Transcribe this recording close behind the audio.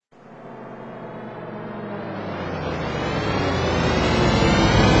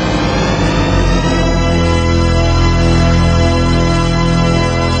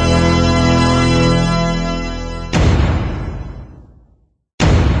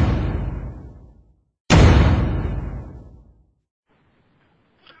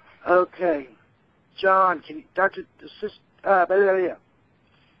Okay. John, can you, Dr.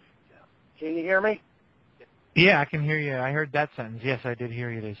 Can you hear me? Yeah, I can hear you. I heard that sentence. Yes, I did hear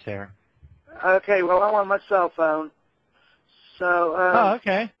you there, Sarah. Okay, well, I'm on my cell phone. So, Oh,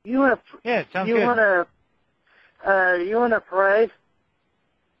 okay. You want to? Yeah, it sounds you good. You want to pray?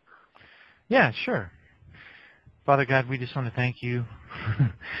 Yeah, sure. Father God, we just want to thank you.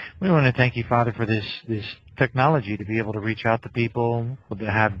 We want to thank you, Father, for this technology to be able to reach out to people,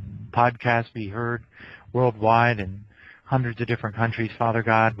 to have podcasts be heard worldwide in hundreds of different countries, Father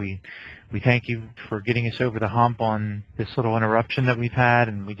God. We thank you for getting us over the hump on this little interruption that we've had,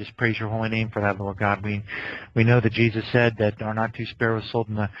 and we just praise your holy name for that, Lord God. We know that Jesus said that are not two sparrows sold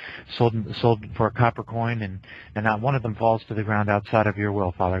for a copper coin, and not one of them falls to the ground outside of your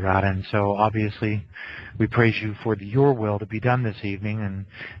will, Father God. And so obviously we praise you for your will to be done this evening, and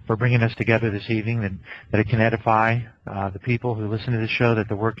for bringing us together this evening, that it can edify the people who listen to the show, that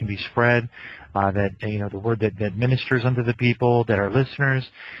the word can be spread, that the word that ministers unto the people, that our listeners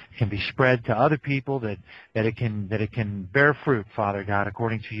can be spread to other people, that it can bear fruit, Father God,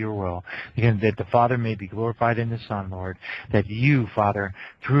 according to your will. Again, that the Father may be glorified in the Son, Lord, that you, Father,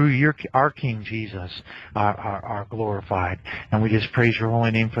 through our King Jesus, are glorified. And we just praise your holy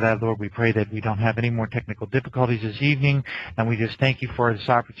name for that, Lord. We pray that we don't have any more technical difficulties this evening, and we just thank you for this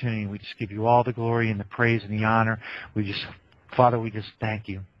opportunity. We just give you all the glory and the praise and the honor. Father, we just thank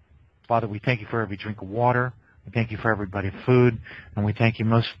you. Father, we thank you for every drink of water. We thank you for everybody's food. And we thank you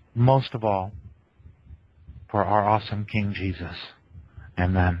most of all for our awesome King Jesus.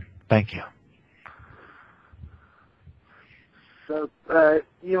 Amen. Thank you. So,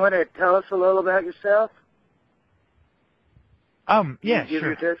 you want to tell us a little about yourself? Yeah, give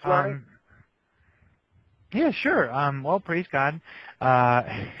sure. Your testimony? Yeah, sure. Well, praise God.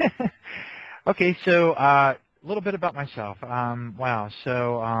 Okay, so a little bit about myself. Wow.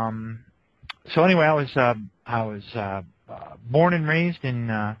 So anyway, I was born and raised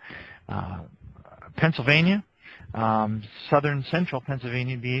in Pennsylvania, southern central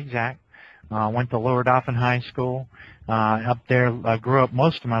Pennsylvania to be exact. Went to Lower Dauphin High School. Up there, I grew up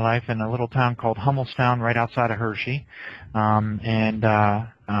most of my life in a little town called Hummelstown, right outside of Hershey.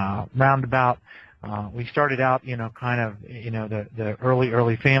 Roundabout, we started out, kind of, the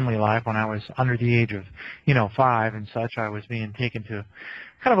early family life when I was under the age of, 5 and such. I was being taken to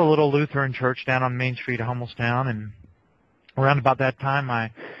kind of a little Lutheran church down on Main Street of Hummelstown, and around about that time,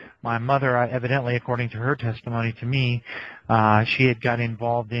 my mother, evidently, according to her testimony to me, she had got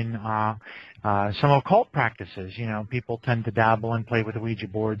involved in some occult practices. People tend to dabble and play with the Ouija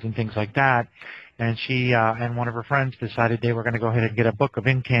boards and things like that. And she and one of her friends decided they were going to go ahead and get a book of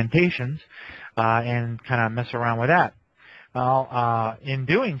incantations and kind of mess around with that. Well, in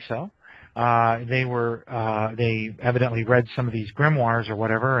doing so, they evidently read some of these grimoires or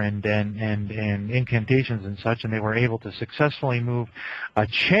whatever and incantations and such, and they were able to successfully move a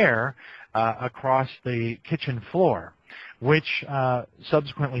chair across the kitchen floor, which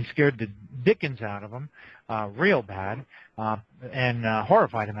subsequently scared the dickens out of them real bad and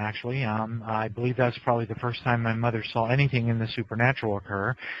horrified him, actually. I believe that's probably the first time my mother saw anything in the supernatural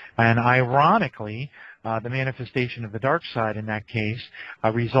occur. And ironically, the manifestation of the dark side in that case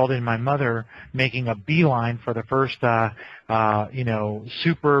resulted in my mother making a beeline for the first,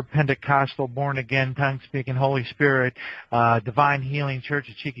 super Pentecostal, born-again, tongue-speaking, Holy Spirit, divine healing church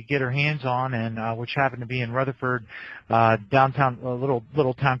that she could get her hands on, and which happened to be in Rutherford, downtown, a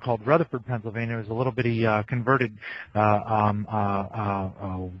little town called Rutherford, Pennsylvania. It was a little bitty converted,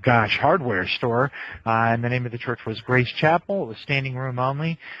 hardware store, and the name of the church was Grace Chapel. It was standing room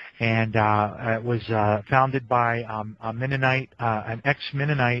only, and it was founded by a Mennonite, an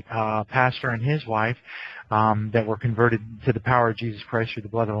ex-Mennonite pastor and his wife that were converted to the power of Jesus Christ through the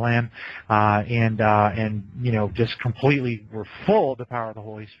blood of the Lamb, and just completely were full of the power of the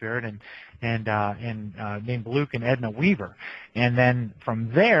Holy Spirit, and named Luke and Edna Weaver. And then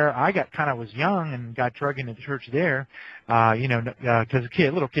from there, I was young and got drugged into the church there, because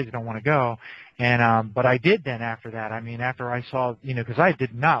little kids don't want to go. And but I did then after that. I mean, after I saw, because I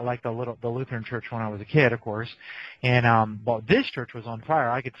did not like the Lutheran church when I was a kid, of course. And but this church was on fire.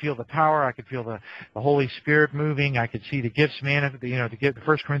 I could feel the power. I could feel the Holy Spirit moving. I could see the gifts the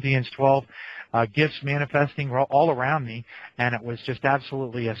 1 Corinthians 12 gifts manifesting all around me, and it was just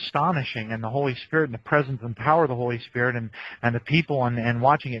absolutely astonishing. And the Holy Spirit and the presence and power of the Holy Spirit and the people and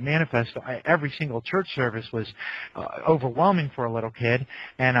watching it manifest. Every single church service was overwhelming for a little kid,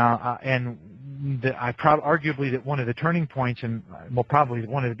 and arguably that one of the turning points, probably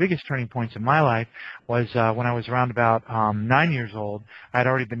one of the biggest turning points in my life was when I was around about 9 years old. I'd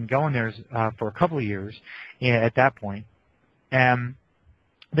already been going there for a couple of years at that point.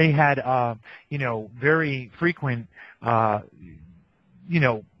 they had, very frequent,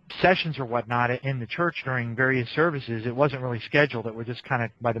 sessions or whatnot in the church during various services. It wasn't really scheduled. It was just kind of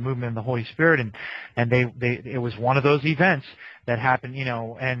by the movement of the Holy Spirit, and it was one of those events that happened,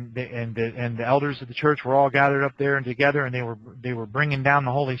 and the elders of the church were all gathered up there and together, and they were bringing down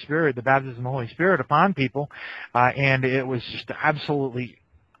the Holy Spirit, the baptism of the Holy Spirit upon people, and it was just absolutely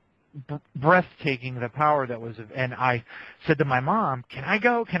breathtaking, the power that was. And I said to my mom, "Can I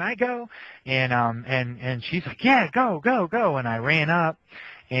go? Can I go?" And she's like, "Yeah, go, go, go." And I ran up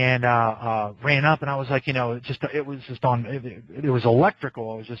and I was like, it was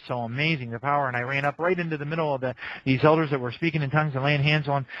electrical. It was just so amazing, the power. And I ran up right into the middle of these elders that were speaking in tongues and laying hands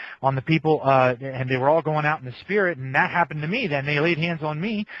on the people, and they were all going out in the Spirit. And that happened to me. Then they laid hands on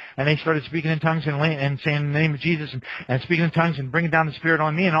me, and they started speaking in tongues and saying the name of Jesus and speaking in tongues and bringing down the Spirit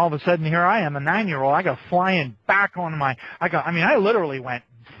on me. And all of a sudden, here I am, a 9-year-old. I got flying back on I literally went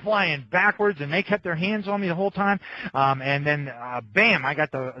flying backwards, and they kept their hands on me the whole time. And then, bam, I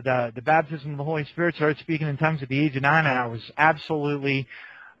got the baptism of the Holy Spirit, started speaking in tongues at the age of 9, and I was absolutely,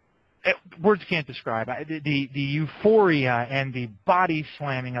 words can't describe the euphoria and the body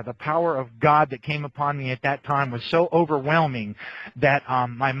slamming of the power of God that came upon me at that time was so overwhelming that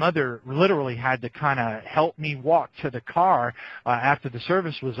my mother literally had to kind of help me walk to the car after the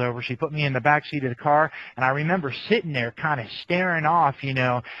service was over. She put me in the back seat of the car, and I remember sitting there kind of staring off,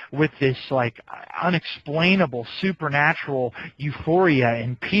 with this like unexplainable supernatural euphoria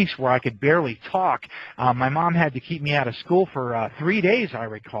and peace where I could barely talk. My mom had to keep me out of school for 3 days, I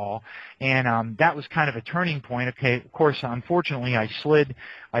recall. And that was kind of a turning point. Okay, of course, unfortunately, I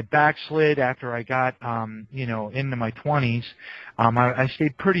backslid after I got, into my 20s. I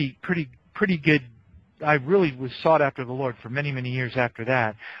stayed pretty good. I really was sought after the Lord for many, many years after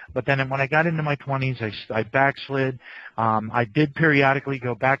that. But then when I got into my 20s, I backslid. I did periodically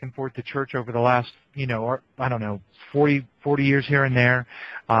go back and forth to church over the last, 40 years here and there,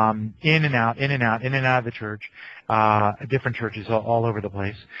 in and out of the church, different churches all over the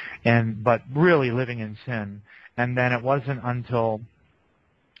place, but really living in sin. And then it wasn't until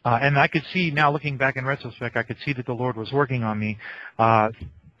and I could see now, looking back in retrospect, I could see that the Lord was working on me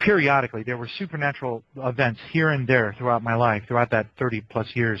periodically. There were supernatural events here and there throughout my life, throughout that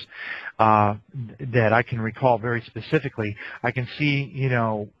 30-plus years that I can recall very specifically. I can see,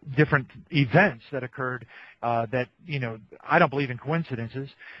 different events that occurred that, I don't believe in coincidences.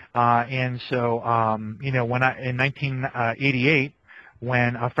 And so, when in 1988,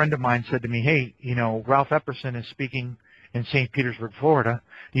 when a friend of mine said to me, "Hey, Ralph Epperson is speaking in St. Petersburg, Florida.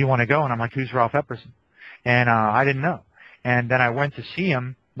 Do you want to go?" And I'm like, "Who's Ralph Epperson?" And I didn't know. And then I went to see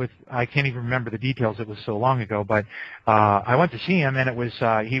him I can't even remember the details, it was so long ago, but I went to see him, and it was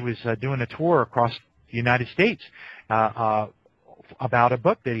he was doing a tour across the United States about a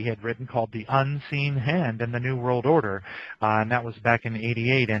book that he had written called The Unseen Hand and the New World Order, and that was back in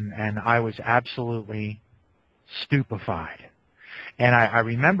 '88, and I was absolutely stupefied. And I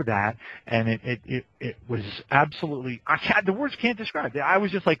remember that, and it was absolutely, the words can't describe it. I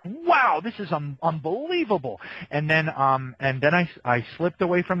was just like, wow, this is unbelievable. And then I slipped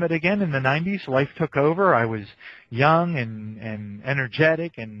away from it again in the 90s. Life took over. I was young and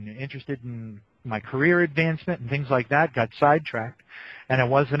energetic and interested in my career advancement and things like that, got sidetracked. And it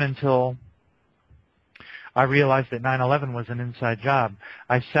wasn't until I realized that 9/11 was an inside job.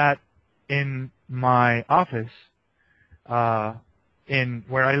 I sat in my office, in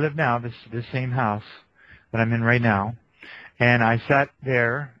where I live now, this same house that I'm in right now, and I sat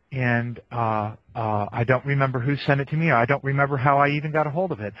there, and I don't remember who sent it to me, or I don't remember how I even got a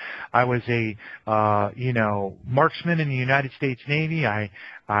hold of it. I was a marksman in the United States Navy. I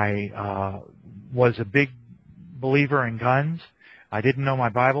was a big believer in guns. I didn't know my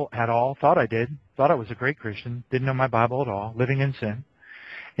Bible at all. Thought I did. Thought I was a great Christian. Didn't know my Bible at all. Living in sin,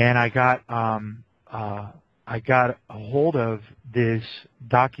 and I got a hold of this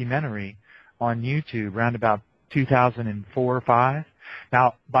documentary on YouTube around about 2004 or 5.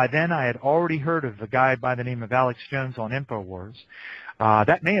 Now, by then I had already heard of a guy by the name of Alex Jones on InfoWars.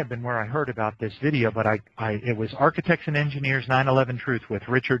 That may have been where I heard about this video, but it was Architects and Engineers 9/11 Truth with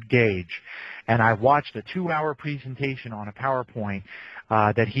Richard Gage. And I watched a 2-hour presentation on a PowerPoint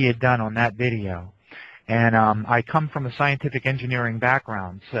that he had done on that video. And I come from a scientific engineering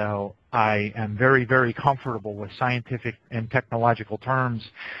background, so I am very, very comfortable with scientific and technological terms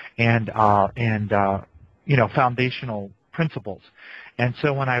and foundational principles. And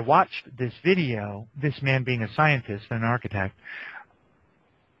so when I watched this video, this man being a scientist and an architect,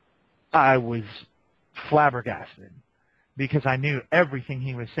 I was flabbergasted. because I knew everything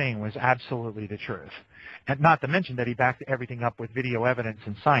he was saying was absolutely the truth. And not to mention that he backed everything up with video evidence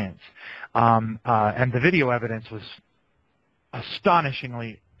and science. And the video evidence was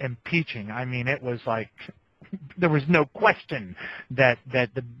astonishingly impeaching. I mean, it was like there was no question that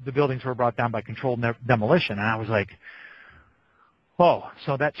the buildings were brought down by controlled demolition. And I was like, oh,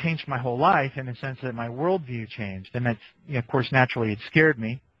 so that changed my whole life in the sense that my worldview changed. And that's, of course, naturally it scared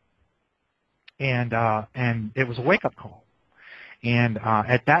me. And it was a wake-up call. And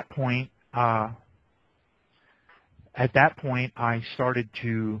at that point, I started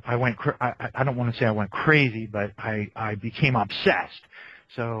to, I don't want to say I went crazy, but I became obsessed.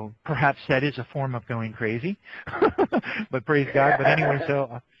 So perhaps that is a form of going crazy, but praise God. But anyway,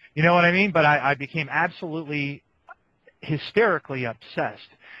 so, you know what I mean? But I became absolutely hysterically obsessed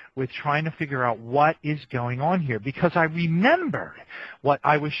with trying to figure out what is going on here, because I remembered what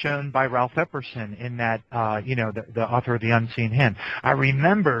I was shown by Ralph Epperson in that, the author of The Unseen Hand. I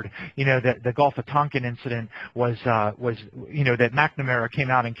remembered, that the Gulf of Tonkin incident was that McNamara came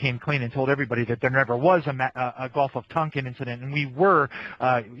out and came clean and told everybody that there never was a Gulf of Tonkin incident, and we were,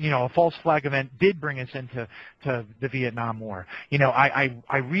 a false flag event did bring us into the Vietnam War.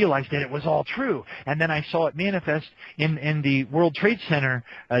 I realized that it was all true, and then I saw it manifest in the World Trade Center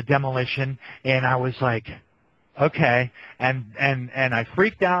demolition, and I was like, okay, and I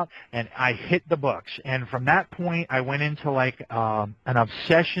freaked out, and I hit the books. And from that point, I went into like an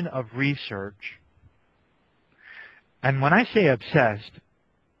obsession of research. And when I say obsessed,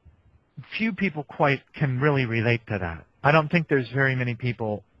 few people quite can really relate to that. I don't think there's very many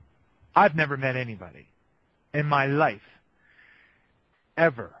people. I've never met anybody in my life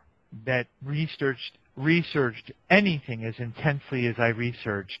ever that researched anything as intensely as I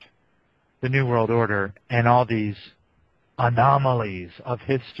researched the New World Order and all these anomalies of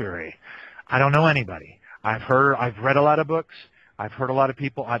history. I don't know anybody. I've read a lot of books. I've heard a lot of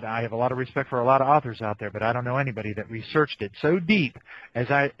people. I have a lot of respect for a lot of authors out there, but I don't know anybody that researched it so deep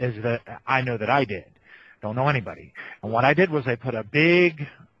as I know that I did. Don't know anybody. And what I did was I put I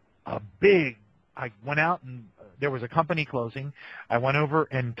went out and there was a company closing. I went over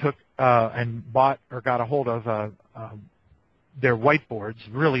and took and bought or got a hold of their whiteboards,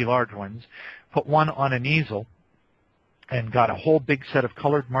 really large ones, put one on an easel, and got a whole big set of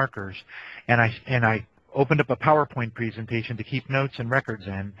colored markers, and I opened up a PowerPoint presentation to keep notes and records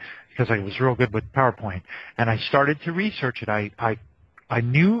in because I was real good with PowerPoint, and I started to research it. I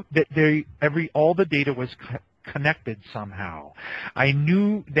knew that all the data was connected somehow. I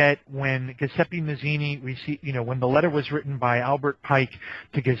knew that when Giuseppe Mazzini received, when the letter was written by Albert Pike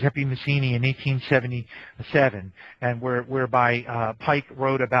to Giuseppe Mazzini in 1877, and whereby Pike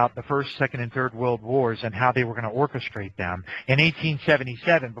wrote about the First, Second, and Third World Wars and how they were going to orchestrate them in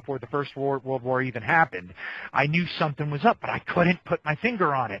 1877, before the First World War even happened, I knew something was up, but I couldn't put my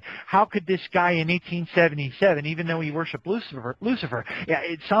finger on it. How could this guy in 1877, even though he worshipped Lucifer,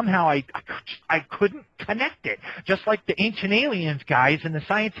 somehow I couldn't connect it. Just like the Ancient Aliens guys and the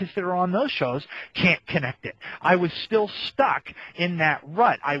scientists that are on those shows can't connect it. I was still stuck in that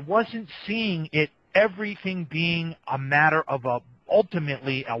rut. I wasn't seeing everything being a matter of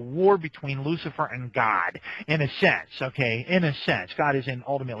ultimately a war between Lucifer and God, in a sense, okay? In a sense. God is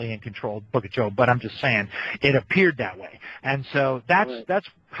ultimately in control of the Book of Job, but I'm just saying it appeared that way. And so that's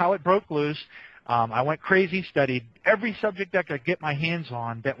how it broke loose. I went crazy, studied every subject I could get my hands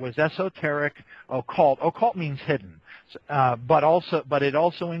on that was esoteric, occult. Occult means hidden, but it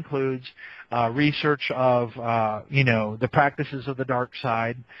also includes research of the practices of the dark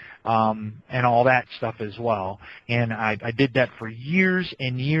side and all that stuff as well. And I did that for years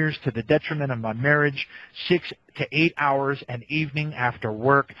and years, to the detriment of my marriage. 6 to 8 hours an evening after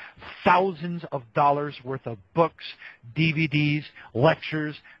work, thousands of dollars worth of books, DVDs,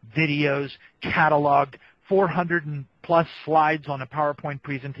 lectures, videos, cataloged, 400 and plus slides on a PowerPoint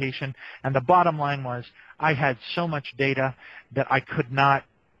presentation. And the bottom line was I had so much data that I couldn't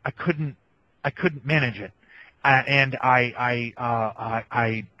manage it. And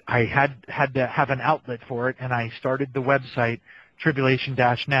I had to have an outlet for it, and I started the website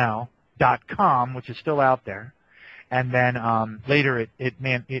tribulation-now.com, which is still out there. And then later it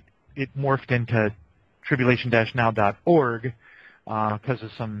morphed into tribulation-now.org because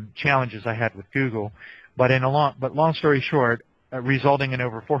of some challenges I had with Google. But long story short, resulting in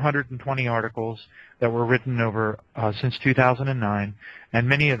over 420 articles that were written over since 2009, and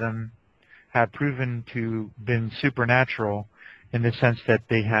many of them have proven to been supernatural in the sense that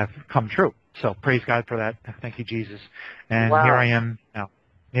they have come true. So praise God for that. Thank you, Jesus. And Wow. Here I am now.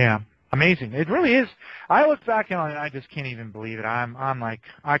 Yeah. Amazing. It really is. I look back on it, I just can't even believe it. I'm like,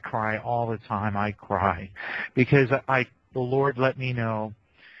 I cry all the time. I cry because the Lord let me know.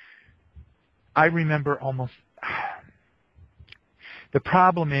 I remember almost, the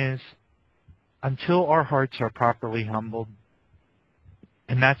problem is, until our hearts are properly humbled,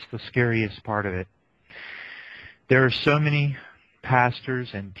 and that's the scariest part of it, there are so many pastors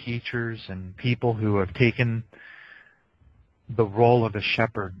and teachers and people who have taken the role of a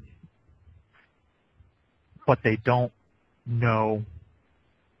shepherd, but they don't know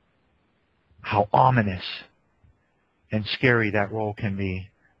how ominous and scary that role can be.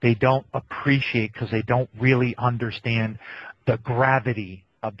 They don't appreciate because they don't really understand the gravity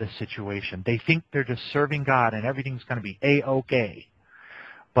of the situation. They think they're just serving God and everything's going to be A-okay.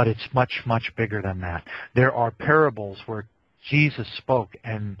 But it's much, much bigger than that. There are parables where Jesus spoke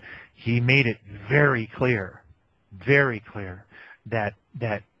and he made it very clear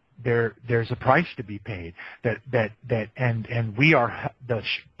that there's a price to be paid. And we are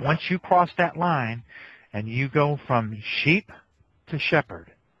once you cross that line and you go from sheep to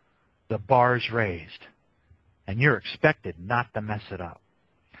shepherd, the bar's raised, and you're expected not to mess it up.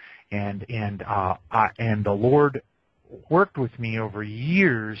 And the Lord worked with me over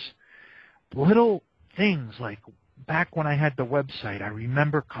years, little things like back when I had the website. I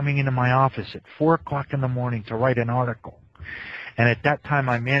remember coming into my office at 4 o'clock in the morning to write an article. And at that time,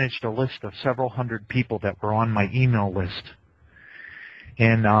 I managed a list of several hundred people that were on my email list.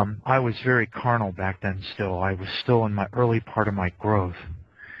 And I was very carnal back then still. I was still in my early part of my growth.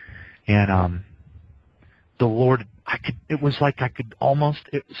 And the Lord, it was like I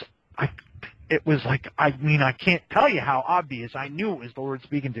can't tell you how obvious. I knew it was the Lord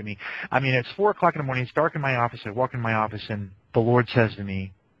speaking to me. I mean, it's 4 o'clock in the morning. It's dark in my office. I walk in my office, and the Lord says to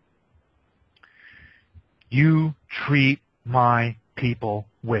me, "You treat my people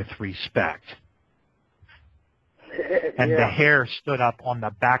with respect." And the hair stood up on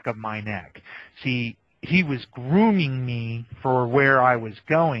the back of my neck. See, he was grooming me for where I was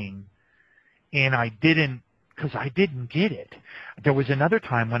going, and I didn't get it. There was another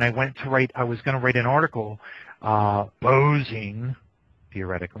time when I was going to write an article, posing,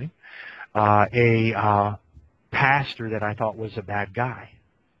 theoretically, a pastor that I thought was a bad guy.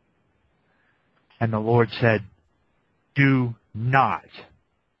 And the Lord said, "Do not."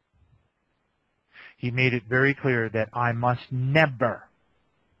 He made it very clear that I must never,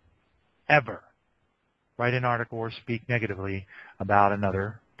 ever write an article or speak negatively about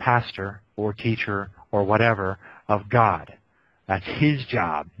another pastor or teacher or whatever of God. That's his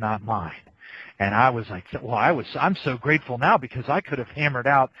job, not mine. And I was like, I'm so grateful now because I could have hammered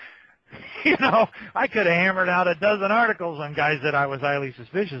out, I could have hammered out a dozen articles on guys that I was highly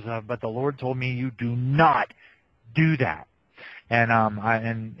suspicious of, but the Lord told me, you do not do that. And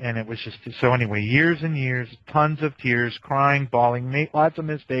and it was just, so anyway, years and years, tons of tears, crying, bawling, made lots of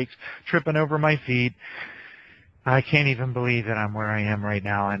mistakes, tripping over my feet. I can't even believe that I'm where I am right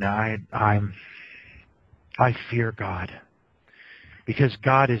now, and I fear God, because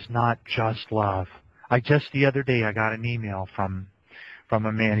God is not just love. The other day I got an email from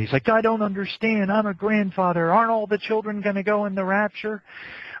a man. He's like, "I don't understand. I'm a grandfather. Aren't all the children going to go in the rapture?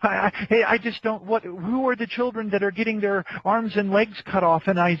 I just don't. Who are the children that are getting their arms and legs cut off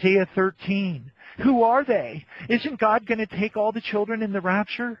in Isaiah 13? Who are they? Isn't God going to take all the children in the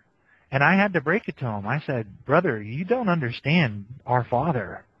rapture?" And I had to break it to him. I said, "Brother, you don't understand our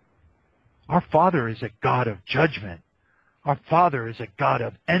Father. Our Father is a God of judgment. Our Father is a God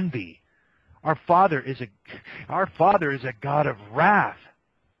of envy. Our Father is a God of wrath.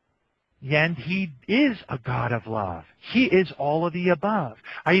 And He is a God of love. He is all of the above."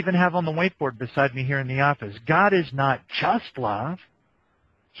 I even have on the whiteboard beside me here in the office, God is not just love.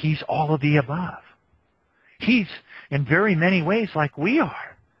 He's all of the above. He's in very many ways like we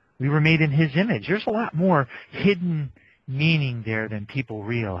are. We were made in His image. There's a lot more hidden meaning there than people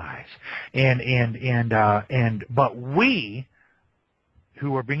realize. But we,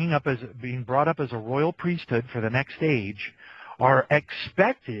 who are being brought up as a royal priesthood for the next age, are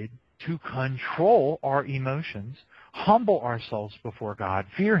expected to control our emotions, humble ourselves before God,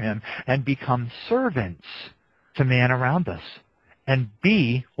 fear Him, and become servants to man around us, and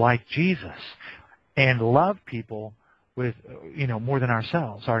be like Jesus, and love people with, more than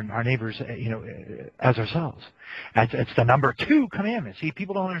ourselves, our neighbors, as ourselves. It's the number 2 commandment. See,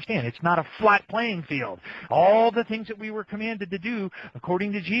 people don't understand. It's not a flat playing field. All the things that we were commanded to do,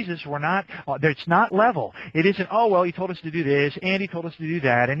 according to Jesus, it's not level. It isn't, He told us to do this, and He told us to do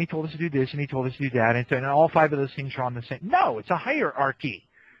that, and He told us to do this, and He told us to do that, and all 5 of those things are on the same. No, it's a hierarchy.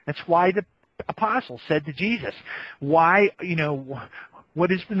 That's why the apostles said to Jesus, why,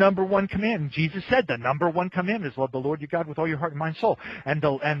 What is the number one command? Jesus said the number one commandment is love the Lord your God with all your heart and mind and soul.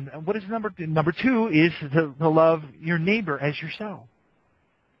 And what is number two is to love your neighbor as yourself.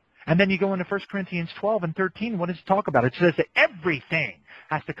 And then you go into 1 Corinthians 12 and 13. What does it talk about? It says that everything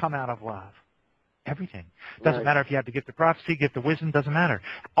has to come out of love. Everything. Doesn't matter if you have the gift of prophecy, gift of wisdom, doesn't matter.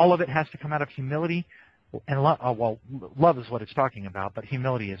 All of it has to come out of humility and love. Well, love is what it's talking about, but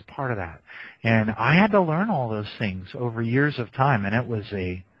humility is part of that. And I had to learn all those things over years of time, and it was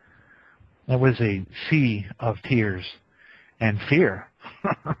a sea of tears and fear.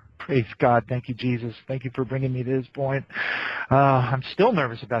 Praise God. Thank you, Jesus. Thank you for bringing me to this point. I'm still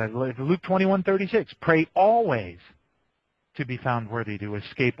nervous about it. Luke 21:36. Pray always to be found worthy to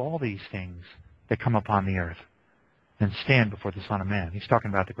escape all these things that come upon the earth and stand before the Son of Man. He's talking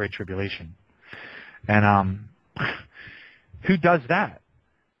about the Great Tribulation. And who does that?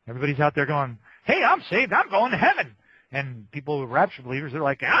 Everybody's out there going, hey, I'm saved. I'm going to heaven. And people who are rapture believers, they're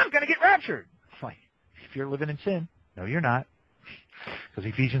like, I'm going to get raptured. It's like, if you're living in sin, no, you're not.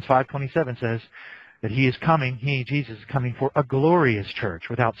 Because Ephesians 5:27 says that he is coming, he, Jesus, is coming for a glorious church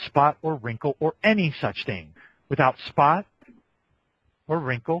without spot or wrinkle or any such thing. Without spot or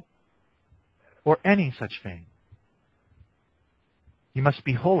wrinkle or any such thing. You must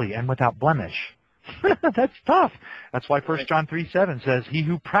be holy and without blemish. That's tough. That's why 1 John 3:7 says, he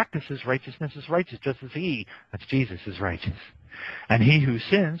who practices righteousness is righteous, just as he, that's Jesus, is righteous. And he who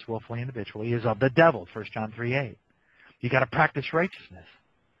sins willfully and habitually is of the devil, 1 John 3:8. You got to practice righteousness.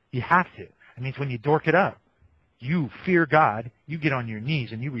 You have to. It means when you dork it up, you fear God, you get on your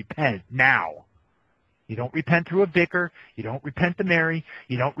knees and you repent now. You don't repent through a vicar. You don't repent to Mary.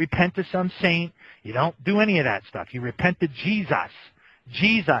 You don't repent to some saint. You don't do any of that stuff. You repent to Jesus.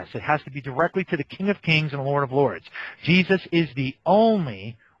 Jesus. It has to be directly to the King of Kings and Lord of Lords. Jesus is the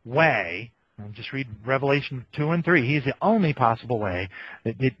only way. Just read Revelation 2 and 3. He is the only possible way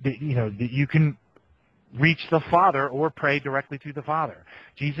that you can reach the Father or pray directly to the Father.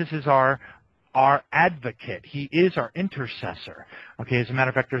 Jesus is our advocate. He is our intercessor. Okay, as a matter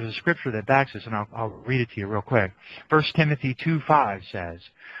of fact, there's a scripture that backs this, and I'll read it to you real quick. 1 Timothy 2:5 says,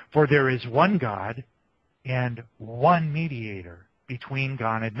 for there is one God and one mediator between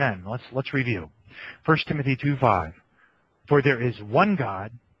God and men. Let's review. 1 Timothy 2:5. For there is one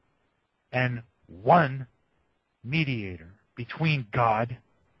God and one mediator between God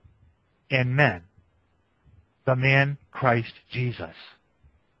and men, the man Christ Jesus.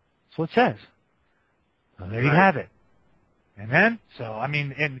 That's what it says. So there you have it. Amen? So,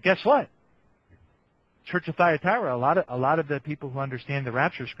 and guess what? Church of Thyatira, a lot of the people who understand the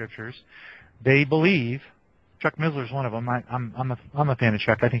rapture scriptures, they believe, Chuck Missler's one of them. I'm a fan of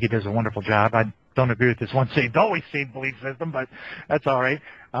Chuck. I think he does a wonderful job. I don't agree with this one saved, always saved belief system, but that's all right.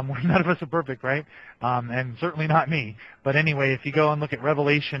 None of us are perfect, right? And certainly not me. But anyway, if you go and look at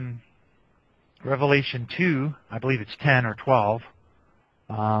Revelation 2, I believe it's 10 or 12.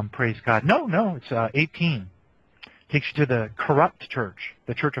 Praise God. No, it's 18. Takes you to the corrupt church,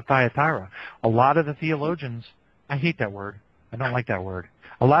 the Church of Thyatira. A lot of the theologians, I hate that word. I don't like that word.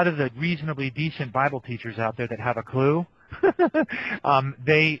 A lot of the reasonably decent Bible teachers out there that have a clue,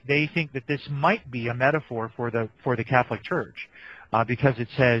 they think that this might be a metaphor for the Catholic Church, because it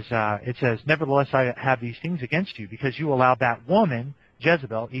says, nevertheless I have these things against you, because you allowed that woman,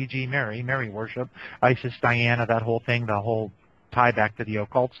 Jezebel, e.g. Mary worship, Isis, Diana, that whole thing, the whole tie back to the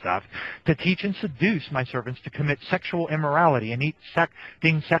occult stuff, to teach and seduce my servants to commit sexual immorality and eat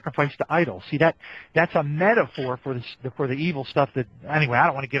things sacrificed to idols. See, that's a metaphor for the evil stuff that, anyway, I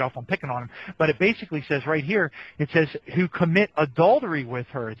don't want to get off on picking on them, but it basically says right here, it says, who commit adultery with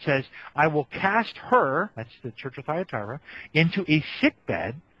her. It says, I will cast her, that's the Church of Thyatira, into a sick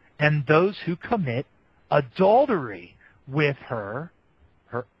bed, and those who commit adultery with her,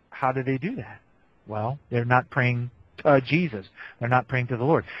 how do they do that? Well, they're not praying Jesus. They're not praying to the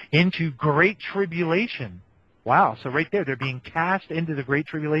Lord. Into great tribulation. Wow. So right there, they're being cast into the great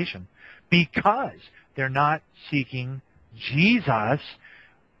tribulation because they're not seeking Jesus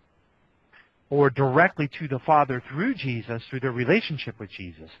or directly to the Father through Jesus, through their relationship with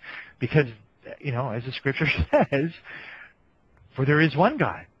Jesus. Because, as the scripture says, for there is one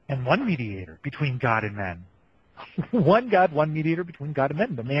God and one mediator between God and men. One God, one mediator between God and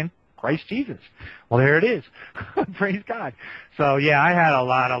men, the man Christ Jesus. Well, there it is. Praise God. So, yeah, I had a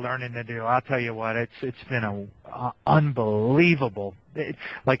lot of learning to do. I'll tell you what, it's been unbelievable.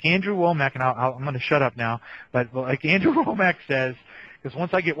 Like Andrew Womack, and I'm going to shut up now, but like Andrew Womack says, because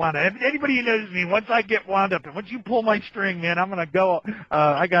once I get wound up, anybody who knows me, once I get wound up, and once you pull my string, man, I'm going to go,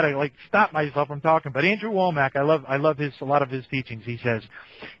 I got to stop myself from talking. But Andrew Womack, I love a lot of his teachings.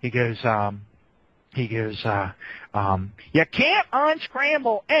 He goes, He goes, you can't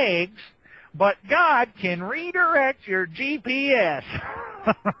unscramble eggs, but God can redirect your GPS.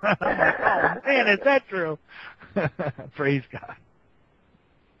 I'm like, oh man, is that true? Praise God.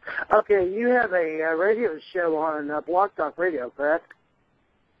 Okay, you have a radio show on Blog Talk Radio, correct?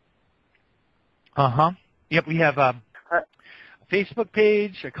 Uh-huh. Yep, we have a Uh, Facebook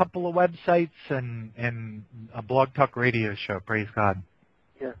page, a couple of websites, and a Blog Talk Radio show. Praise God.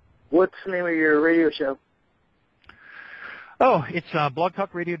 yeah. What's the name of your radio show? Oh, it's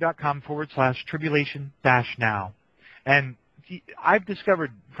blogtalkradio.com/tribulation-now. And I've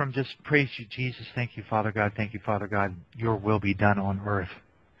discovered from just praise you, Jesus, thank you, Father God, your will be done on earth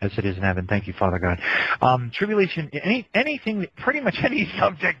as it is in heaven. Thank you, Father God. Tribulation, anything, pretty much any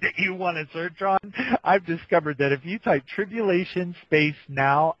subject that you want to search on, I've discovered that if you type tribulation space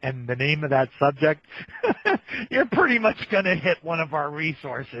now and the name of that subject, you're pretty much going to hit one of our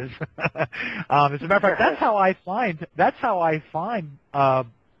resources. As a matter of fact, that's how I find old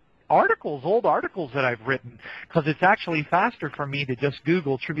articles that I've written, because it's actually faster for me to just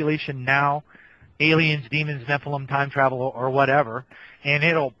Google tribulation now, aliens, demons, Nephilim, time travel, or whatever, and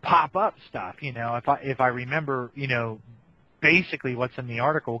it'll pop up stuff. If I remember, basically what's in the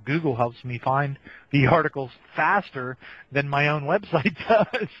article, Google helps me find the articles faster than my own website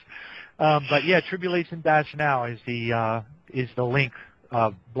does. But yeah, tribulation-now is the link.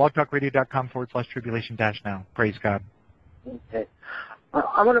 blogtalkradio.com/tribulation-now. Praise God. Okay.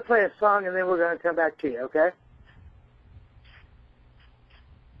 I'm going to play a song, and then we're going to come back to you, okay?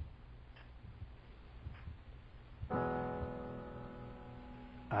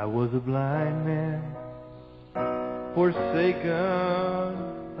 I was a blind man, forsaken,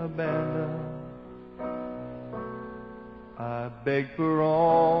 abandoned. I begged for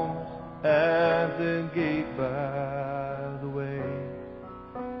alms at the gate by the way.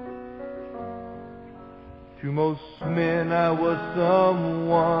 To most men I was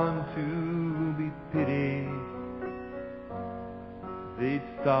someone to be pitied. They'd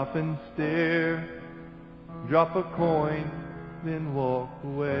stop and stare, drop a coin, then walk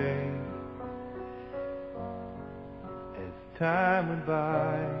away. As time went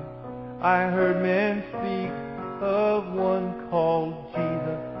by, I heard men speak of one called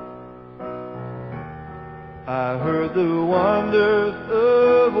Jesus. I heard the wonders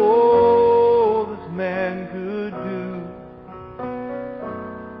of all this man could do.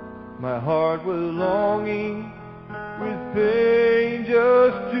 My heart was longing with pain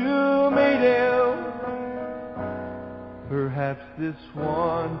just to meet him. Perhaps this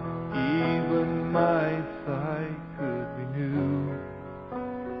one, even my sight could renew.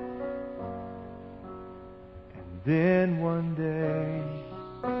 And then one day,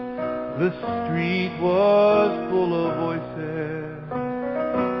 the street was full of voices,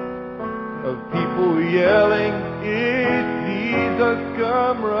 of people yelling, "It's Jesus,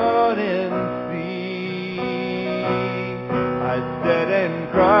 come run and see." I sat and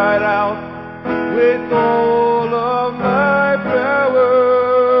cried out with all of my power,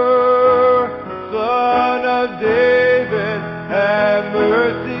 "Son of David, have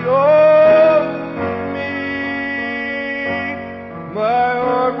mercy on me." My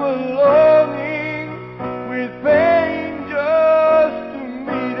heart was longing with pain just to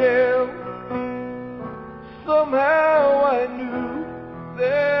meet him. Somehow I knew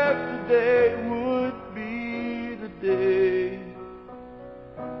that today would be the day.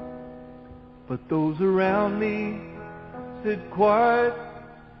 But those around me said, "Quiet,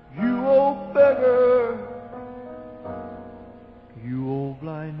 you old beggar, you old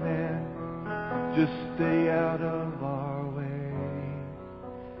blind man, just stay out of our way."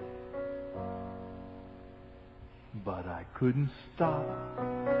 But I couldn't stop,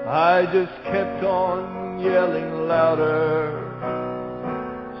 I just kept on yelling louder.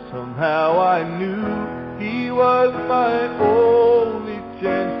 Somehow I knew he was my only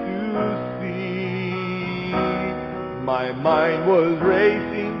chance to see. My mind was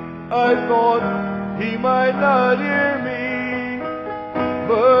racing, I thought he might not hear me.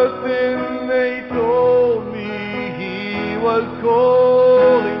 But then they told me he was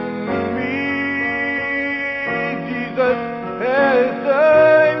calling me. Jesus has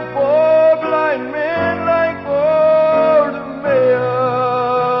time for blind men like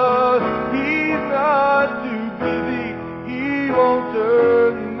Bartimaeus. He's not too busy, he won't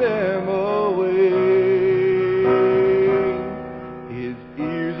turn them away. His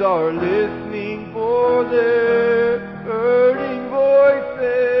ears are listening for their hurting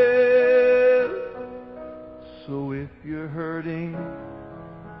voices. So if you're hurting,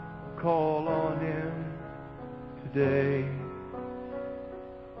 call on him today.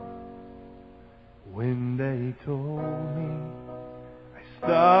 When they told me, I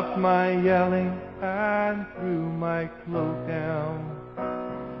stopped my yelling and threw my cloak down.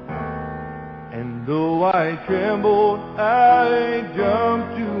 And though I trembled, I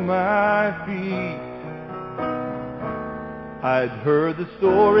jumped to my feet. I'd heard the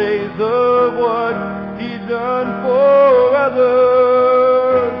stories of what he'd done for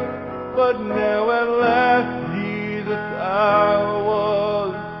others, but now at last Jesus I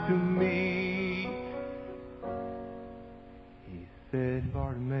was to meet. He said,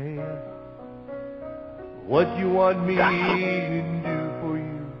 Bartimaeus, what you want me to do for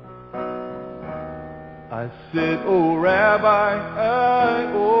you? I said, oh Rabbi,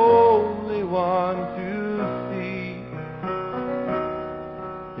 I only want to see.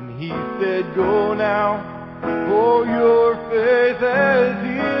 And he said, go now, for your faith has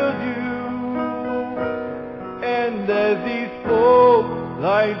healed you. And as he spoke,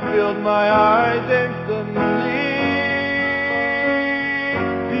 light filled my eyes instantly.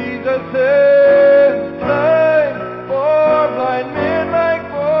 Jesus said, time for blind men like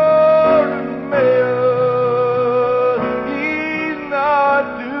Bartimaeus.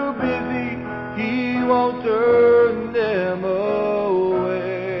 He won't turn them away.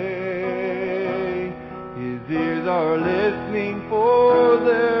 His ears are listening for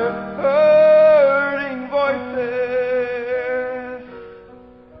their hurting voices.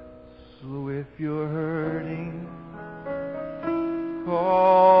 So if you're hurting,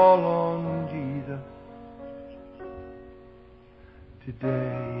 call on Jesus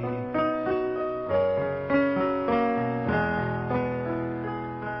today.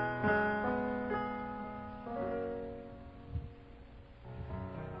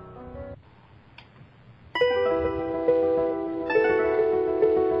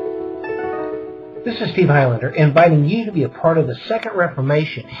 This is Steve Highlander, inviting you to be a part of the Second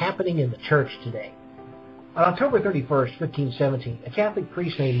Reformation happening in the church today. On October 31st, 1517, a Catholic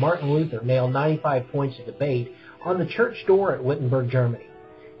priest named Martin Luther nailed 95 points of debate on the church door at Wittenberg, Germany.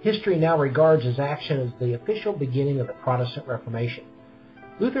 History now regards his action as the official beginning of the Protestant Reformation.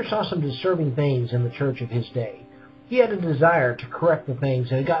 Luther saw some disturbing things in the church of his day. He had a desire to correct the things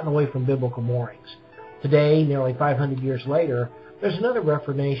that had gotten away from biblical moorings. Today, nearly 500 years later, there's another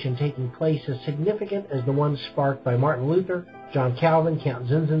Reformation taking place as significant as the one sparked by Martin Luther, John Calvin, Count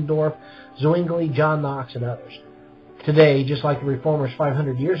Zinzendorf, Zwingli, John Knox, and others. Today, just like the Reformers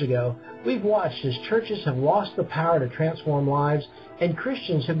 500 years ago, we've watched as churches have lost the power to transform lives and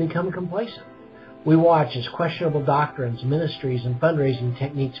Christians have become complacent. We watch as questionable doctrines, ministries, and fundraising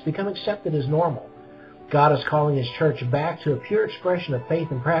techniques become accepted as normal. God is calling His church back to a pure expression of faith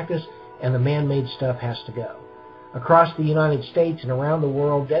and practice, and the man-made stuff has to go. Across the United States and around the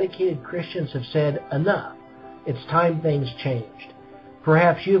world, dedicated Christians have said, enough. It's time things changed.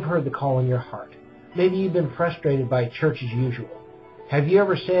 Perhaps you've heard the call in your heart. Maybe you've been frustrated by church as usual. Have you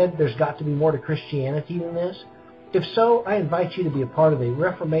ever said there's got to be more to Christianity than this? If so, I invite you to be a part of the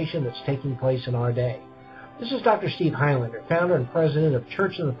Reformation that's taking place in our day. This is Dr. Steve Highlander, founder and president of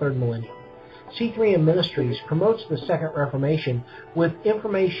Church in the Third Millennium. C3M Ministries promotes the Second Reformation with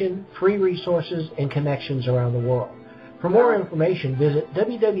information, free resources, and connections around the world. For more information, visit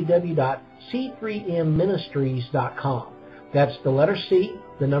www.c3mministries.com. That's the letter C,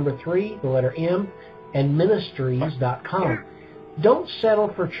 the number 3, the letter M, and ministries.com. Don't settle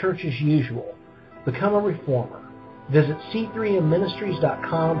for church as usual. Become a reformer. Visit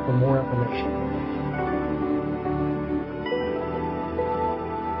c3mministries.com for more information.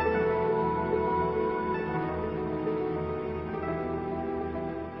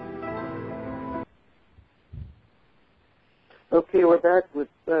 Okay, we're back with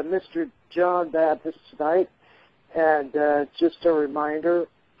Mr. John Baptist tonight. And just a reminder,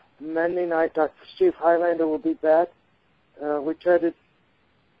 Monday night, Dr. Steve Highlander will be back. We tried to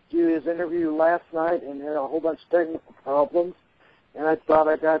do his interview last night and had a whole bunch of technical problems. And I thought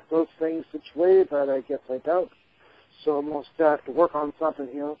I got those things situated, but I guess I don't. So I'm going to have to work on something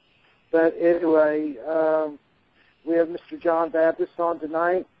here. But anyway, we have Mr. John Baptist on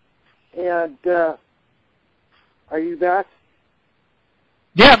tonight. And are you back?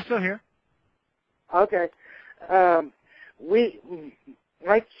 Yeah, I'm still here. Okay. My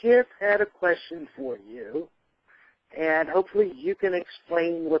kids had a question for you, and hopefully you can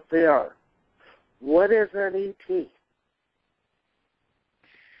explain what they are. What is an ET?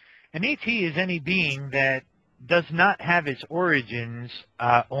 An ET is any being that does not have its origins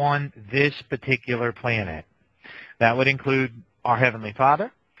on this particular planet. That would include our Heavenly Father.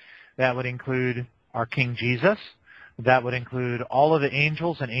 That would include our King Jesus. That would include all of the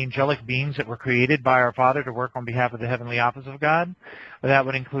angels and angelic beings that were created by our Father to work on behalf of the heavenly office of God. That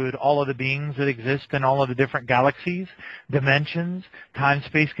would include all of the beings that exist in all of the different galaxies, dimensions,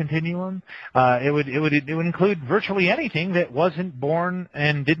 time-space continuum. It would include virtually anything that wasn't born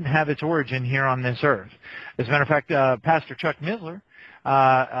and didn't have its origin here on this earth. As a matter of fact, Pastor Chuck Missler,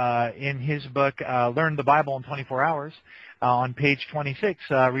 in his book, Learn the Bible in 24 Hours, on page 26,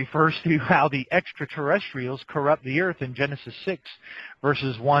 refers to how the extraterrestrials corrupt the earth in Genesis 6,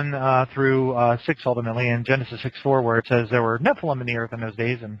 verses 1 through 6 ultimately, and Genesis 6:4, where it says there were Nephilim in the earth in those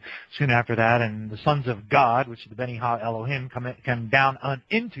days, and soon after that, and the sons of God, which is the Beni Ha Elohim, come down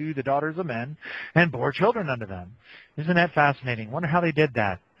into the daughters of men and bore children unto them. Isn't that fascinating? Wonder how they did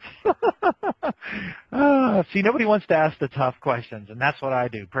that. See, nobody wants to ask the tough questions, and that's what I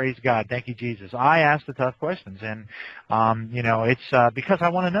do. Praise God. Thank you, Jesus. I ask the tough questions, and, it's because I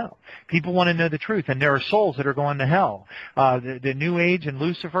want to know. People want to know the truth, and there are souls that are going to hell. The New Age and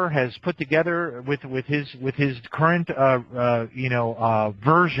Lucifer has put together with his current,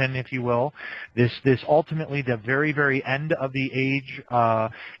 version, if you will, this ultimately the very, very end of the age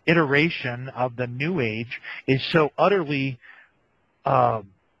iteration of the New Age is so utterly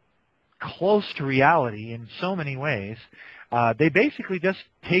close to reality in so many ways. They basically just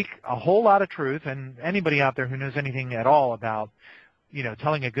take a whole lot of truth, and anybody out there who knows anything at all about,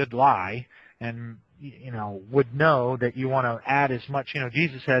 telling a good lie, and, would know that you want to add as much,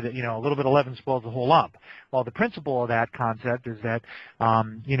 Jesus said that, a little bit of leaven spoils the whole lump. Well, the principle of that concept is that,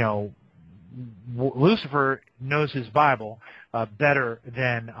 Lucifer knows his Bible better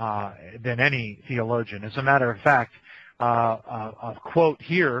than any theologian. As a matter of fact, a quote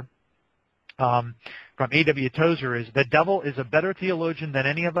here from A.W. Tozer is, "The devil is a better theologian than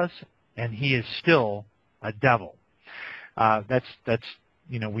any of us, and he is still a devil." That's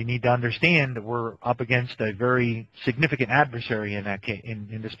we need to understand that we're up against a very significant adversary in that case,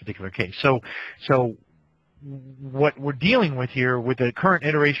 in this particular case. So what we're dealing with here with the current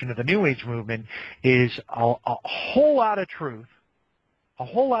iteration of the New Age movement is a whole lot of truth,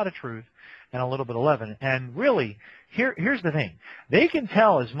 and a little bit of leaven. And really, here's the thing. They can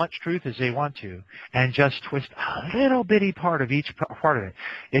tell as much truth as they want to and just twist a little bitty part of each part of it.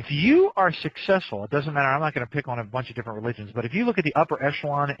 If you are successful, it doesn't matter. I'm not going to pick on a bunch of different religions, but if you look at the upper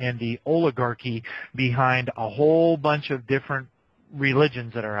echelon and the oligarchy behind a whole bunch of different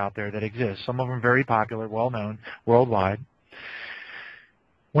religions that are out there that exist, some of them very popular, well-known worldwide,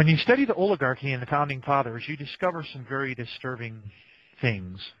 when you study the oligarchy and the founding fathers, you discover some very disturbing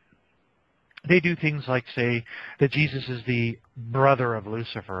things. They do things like say that Jesus is the brother of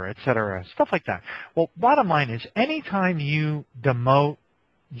Lucifer, etc., stuff like that. Well, bottom line is, anytime you demote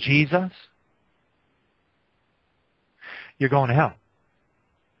Jesus, you're going to hell.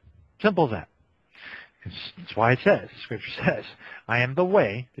 Simple as that. That's why it says, the Scripture says, "I am the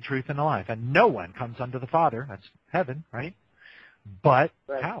way, the truth, and the life, and no one comes unto the Father," that's heaven, right? "But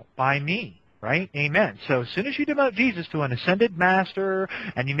right. How? By me." Right? Amen. So as soon as you demote Jesus to an ascended master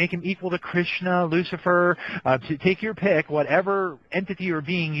and you make him equal to Krishna, Lucifer, to take your pick, whatever entity or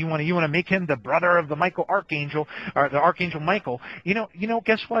being you want to make him the brother of the Michael Archangel, or the Archangel Michael,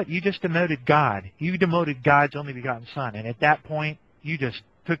 guess what? You just demoted God. You demoted God's only begotten Son. And at that point, you just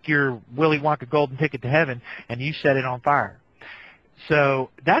took your Willy Wonka golden ticket to heaven and you set it on fire. So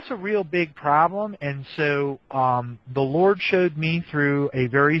that's a real big problem, and so the Lord showed me through a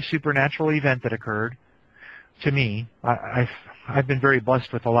very supernatural event that occurred to me. I've been very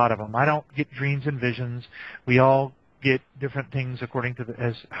blessed with a lot of them. I don't get dreams and visions. We all get different things according to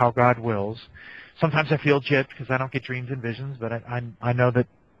as how God wills. Sometimes I feel gypped because I don't get dreams and visions, but I know that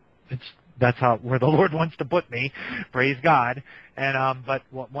that's where the Lord wants to put me. Praise God. And but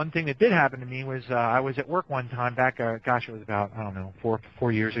one thing that did happen to me was I was at work one time back. It was about, I don't know,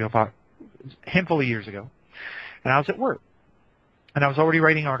 four years ago, about a handful of years ago, and I was at work, and I was already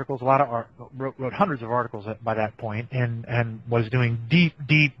writing articles. Wrote hundreds of articles by that point, and was doing deep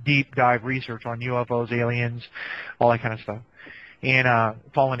dive research on UFOs, aliens, all that kind of stuff, and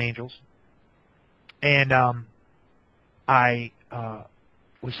fallen angels. And I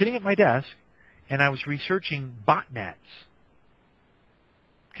was sitting at my desk, and I was researching botnets,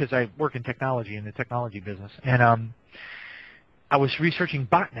 because I work in technology, in the technology business. And I was researching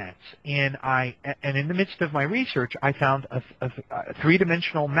botnets, and in the midst of my research, I found a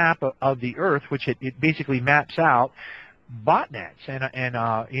three-dimensional map of the Earth, which it basically maps out botnets, and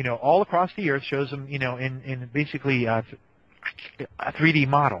all across the Earth, shows them, in basically a 3D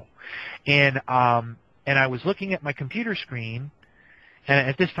model. And I was looking at my computer screen, And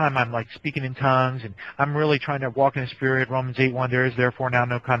at this time, I'm like speaking in tongues, and I'm really trying to walk in the Spirit. Romans 8:1, there is therefore now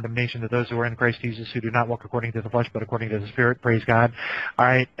no condemnation to those who are in Christ Jesus, who do not walk according to the flesh, but according to the Spirit. Praise God. All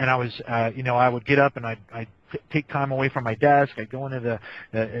right, and I was, I would get up and I'd take time away from my desk. I'd go into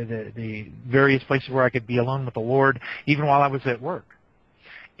the various places where I could be alone with the Lord, even while I was at work,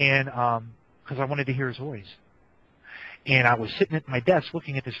 and because I wanted to hear His voice. And I was sitting at my desk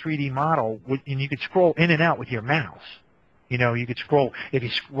looking at this 3D model, and you could scroll in and out with your mouse. You know, you could scroll. If you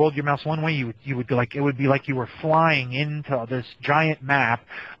scrolled your mouse one way, you would like it would be like you were flying into this giant map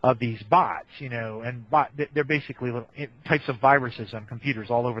of these bots. You know, and they're basically little types of viruses on computers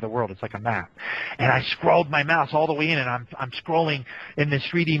all over the world. It's like a map. And I scrolled my mouse all the way in, and I'm scrolling in this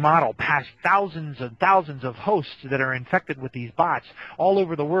 3D model past thousands and thousands of hosts that are infected with these bots all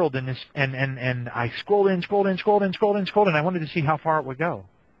over the world. And I scrolled in, and I wanted to see how far it would go.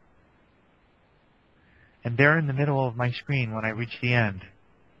 And there in the middle of my screen, when I reached the end,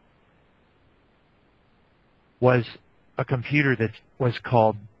 was a computer that was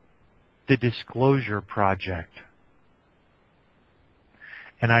called the Disclosure Project.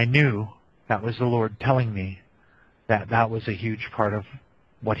 And I knew that was the Lord telling me that that was a huge part of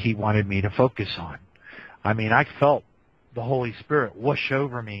what He wanted me to focus on. I mean, I felt the Holy Spirit whoosh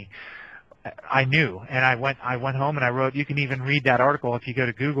over me. I knew, and I went home and I wrote. You can even read that article if you go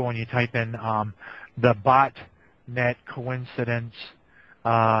to Google and you type in the botnet coincidence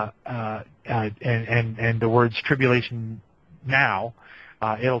and the words tribulation now.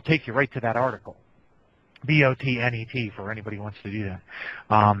 It'll take you right to that article. BOTNET for anybody who wants to do that.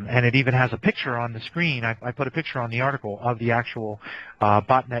 And it even has a picture on the screen. I put a picture on the article of the actual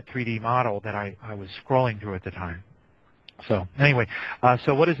botnet 3D model that I was scrolling through at the time. So anyway,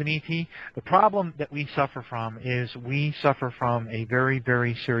 so what is an ET? The problem that we suffer from is we suffer from a very,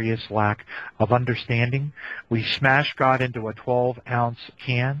 very serious lack of understanding. We smash God into a 12-ounce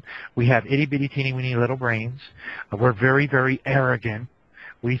can. We have itty-bitty, teeny-weeny little brains. We're very, very arrogant.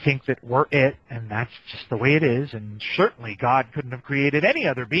 We think that we're it, and that's just the way it is. And certainly God couldn't have created any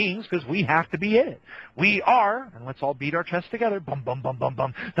other beings because we have to be it. We are, and let's all beat our chests together, bum, bum, bum, bum,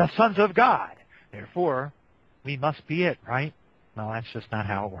 bum, the sons of God. Therefore, we must be it, right? No, that's just not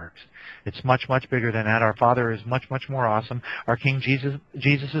how it works. It's much, much bigger than that. Our Father is much, much more awesome. Our King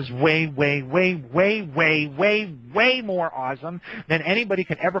Jesus is way, way, way, way, way, way, way more awesome than anybody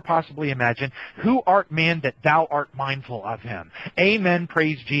can ever possibly imagine. Who art man that thou art mindful of him? Amen.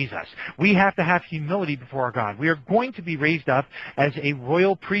 Praise Jesus. We have to have humility before our God. We are going to be raised up as a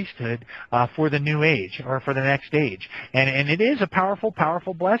royal priesthood for the new age or for the next age. And it is a powerful,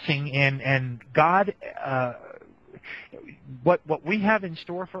 powerful blessing. And God... What we have in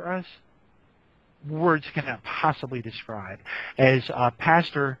store for us, words cannot possibly describe. As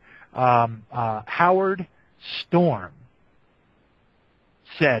Pastor Howard Storm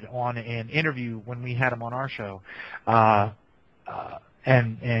said on an interview when we had him on our show, and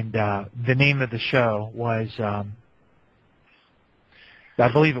the name of the show was,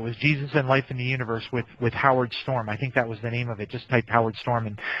 I believe it was Jesus and Life in the Universe with Howard Storm. I think that was the name of it. Just type Howard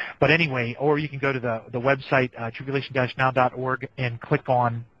Storm. But anyway, or you can go to the website, tribulation-now.org, and click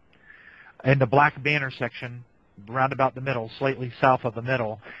on, in the black banner section, round about the middle, slightly south of the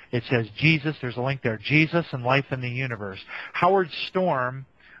middle, it says Jesus. There's a link there. Jesus and Life in the Universe. Howard Storm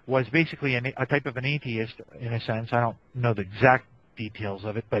was basically a type of an atheist, in a sense. I don't know the exact details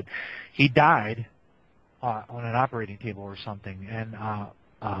of it, but he died on an operating table or something, and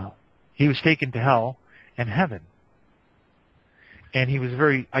he was taken to hell and heaven. And he was a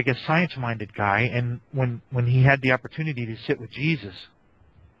very, I guess, science-minded guy, and when he had the opportunity to sit with Jesus,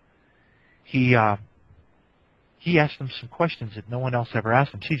 he asked him some questions that no one else ever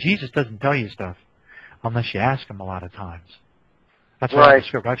asked him. See, Jesus doesn't tell you stuff unless you ask him a lot of times. That's what I've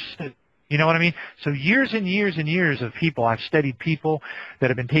discovered. You know what I mean? So years and years and years of people, I've studied people that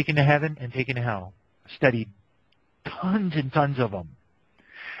have been taken to heaven and taken to hell. Studied tons and tons of them.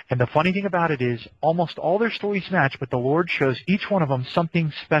 And the funny thing about it is almost all their stories match, but the Lord shows each one of them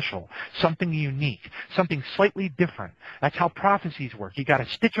something special, something unique, something slightly different. That's how prophecies work. You got to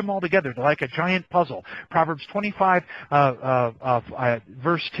stitch them all together. They're like a giant puzzle. Proverbs 25,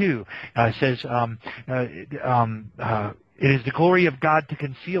 verse 2 says, it is the glory of God to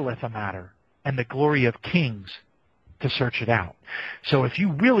concealeth a matter, and the glory of kings to search it out. So if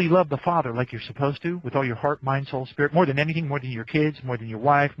you really love the Father like you're supposed to, with all your heart, mind, soul, spirit, more than anything, more than your kids, more than your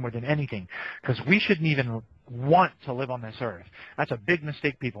wife, more than anything, because we shouldn't even want to live on this earth. That's a big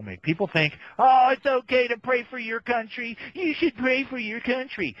mistake people make. People think, oh, it's okay to pray for your country. You should pray for your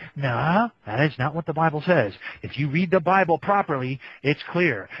country. No, that is not what the Bible says. If you read the Bible properly, it's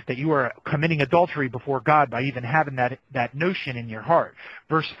clear that you are committing adultery before God by even having that notion in your heart.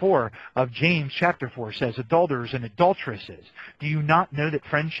 Verse 4 of James chapter 4 says, adulterers and adulteresses, do you not know that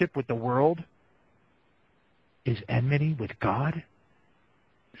friendship with the world is enmity with God?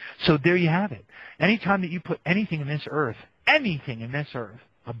 So there you have it. Anytime that you put anything in this earth,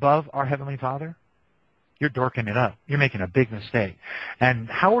 above our Heavenly Father, you're dorking it up. You're making a big mistake. And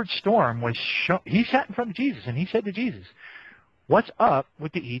Howard Storm he sat in front of Jesus and he said to Jesus, what's up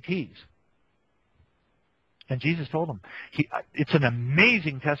with the ETs? And Jesus told him. It's an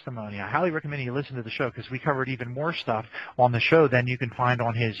amazing testimony. I highly recommend you listen to the show because we covered even more stuff on the show than you can find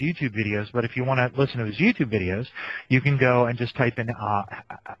on his YouTube videos. But if you want to listen to his YouTube videos, you can go and just type in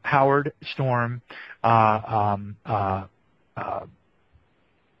Howard Storm. Well,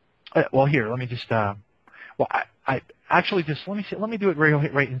 here, let me just. I actually just let me do it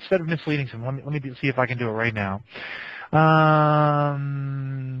right instead of misleading him. Let me see if I can do it right now.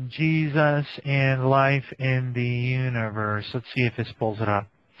 Jesus and life in the universe. Let's see if this pulls it up.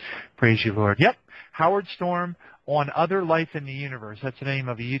 Praise you, Lord. Yep. Howard Storm on Other Life in the Universe. That's the name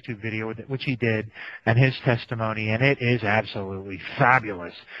of a YouTube video which he did and his testimony, and it is absolutely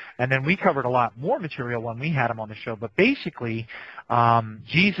fabulous. And then we covered a lot more material when we had him on the show, but basically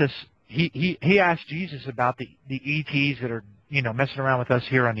Jesus, he asked Jesus about the ETs that are messing around with us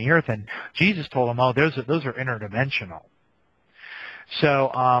here on the earth, and Jesus told him, oh, those are interdimensional.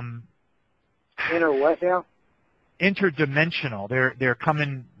 So, Inner what now? Interdimensional. They're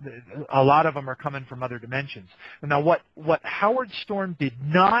coming. A lot of them are coming from other dimensions. Now, what Howard Storm did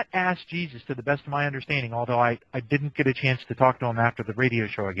not ask Jesus, to the best of my understanding, although I didn't get a chance to talk to him after the radio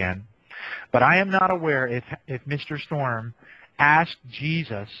show again, but I am not aware if Mr. Storm asked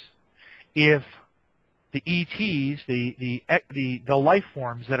Jesus if the ETs, the life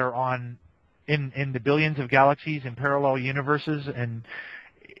forms that are in the billions of galaxies and parallel universes, and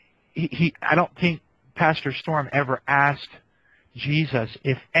I don't think Pastor Storm ever asked Jesus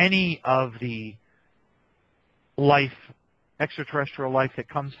if any of the extraterrestrial life that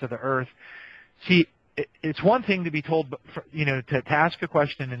comes to the earth. See, it's one thing to be told, to ask a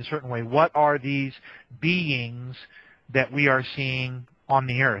question in a certain way. What are these beings that we are seeing on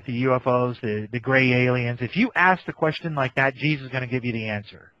the earth, the UFOs, the gray aliens? If you ask the question like that, Jesus is going to give you the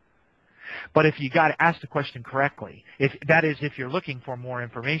answer. But if you got to ask the question correctly, if you're looking for more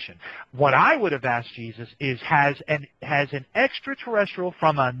information, what I would have asked Jesus is, has an extraterrestrial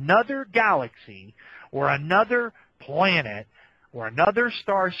from another galaxy or another planet or another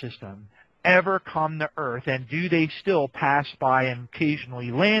star system ever come to Earth, and do they still pass by and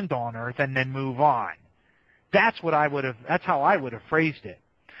occasionally land on Earth and then move on? That's how I would have phrased it.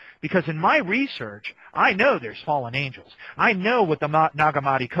 Because in my research, I know there's fallen angels. I know what the Nag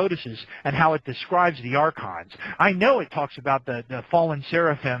Hammadi Codex is and how it describes the archons. I know it talks about the fallen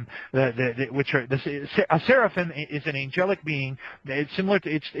seraphim, a seraphim is an angelic being. It's similar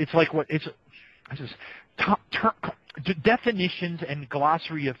to definitions and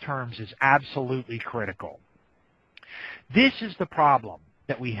glossary of terms is absolutely critical. This is the problem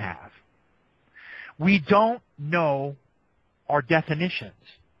that we have. We don't know our definitions.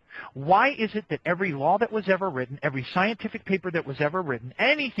 Why is it that every law that was ever written, every scientific paper that was ever written,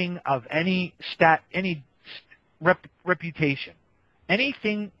 anything of any reputation,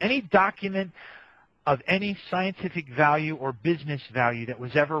 any document of any scientific value or business value that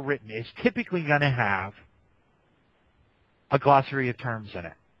was ever written is typically going to have a glossary of terms in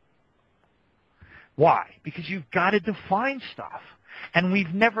it? Why? Because you've got to define stuff, and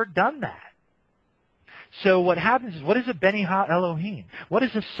we've never done that. So what happens is, what is a Beni Ha Elohim? What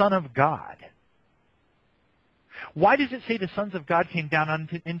is a son of God? Why does it say the sons of God came down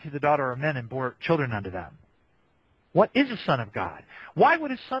into the daughter of men and bore children unto them? What is a son of God? Why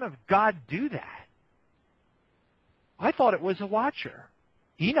would a son of God do that? I thought it was a watcher.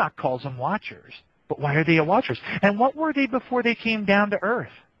 Enoch calls them watchers. But why are they watchers? And what were they before they came down to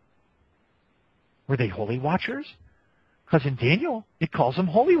earth? Were they holy watchers? Because in Daniel, it calls them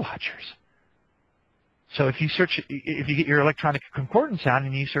holy watchers. So if you get your electronic concordance out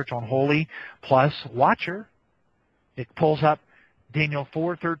and you search on holy plus watcher, it pulls up Daniel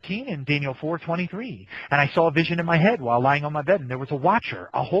 4:13 and Daniel 4:23. And I saw a vision in my head while lying on my bed, and there was a watcher,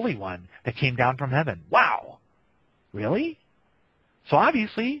 a holy one, that came down from heaven. Wow. Really? So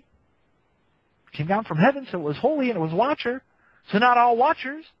obviously, it came down from heaven, so it was holy and it was watcher. So not all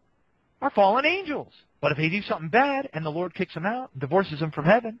watchers are fallen angels. But if they do something bad and the Lord kicks them out, divorces them from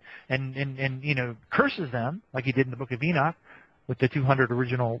heaven, and curses them, like he did in the book of Enoch with the 200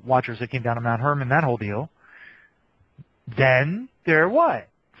 original watchers that came down to Mount Hermon, that whole deal, then they're what?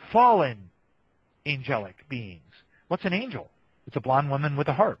 Fallen angelic beings. What's an angel? It's a blonde woman with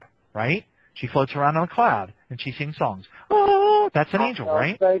a harp, right? She floats around on a cloud and she sings songs. Oh, that's an angel,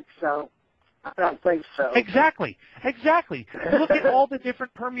 right? I don't think so. Exactly. Look at all the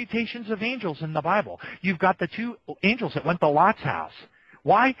different permutations of angels in the Bible. You've got the two angels that went to Lot's house.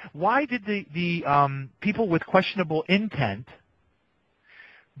 Why did the people with questionable intent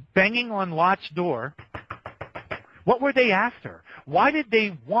banging on Lot's door, what were they after? Why did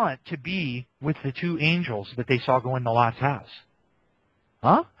they want to be with the two angels that they saw go into Lot's house?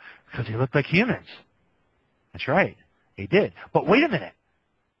 Huh? Because they looked like humans. That's right. They did. But wait a minute.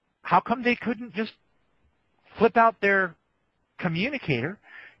 How come they couldn't just flip out their communicator,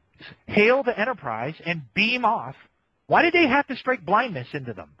 hail the Enterprise, and beam off? Why did they have to strike blindness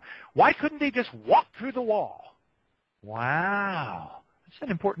into them? Why couldn't they just walk through the wall? Wow. That's an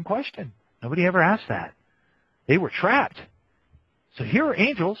important question. Nobody ever asked that. They were trapped. So here are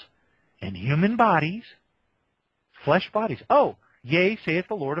angels in human bodies, flesh bodies. Oh, yea, saith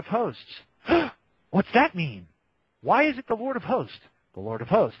the Lord of hosts. What's that mean? Why is it the Lord of hosts? The Lord of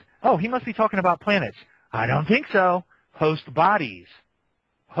hosts. Oh, he must be talking about planets. I don't think so. Host bodies.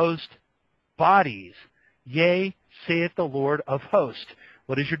 Host bodies. Yea, saith the Lord of hosts.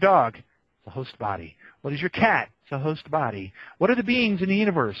 What is your dog? It's a host body. What is your cat? It's a host body. What are the beings in the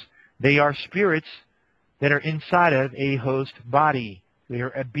universe? They are spirits that are inside of a host body. They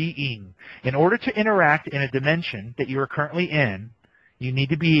are a being. In order to interact in a dimension that you are currently in, you need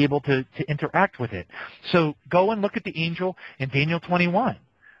to be able to interact with it. So go and look at the angel in Daniel 21.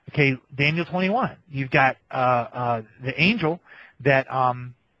 Okay, Daniel 21. You've got the angel that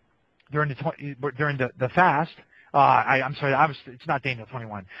during the fast. I'm sorry. It's not Daniel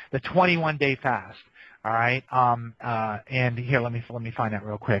 21. The 21-day fast. All right. And here, let me find that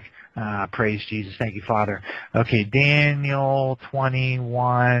real quick. Praise Jesus. Thank you, Father. Okay, Daniel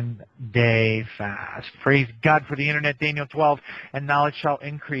 21-day fast. Praise God for the internet. Daniel 12, and knowledge shall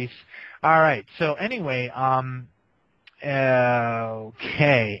increase. All right. So anyway,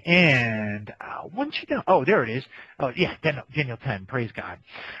 okay, and once you know, oh, there it is. Oh, yeah, Daniel 10. Praise God.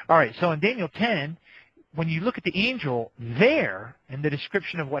 All right. So in Daniel 10. When you look at the angel there in the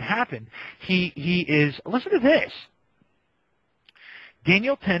description of what happened, he is, listen to this.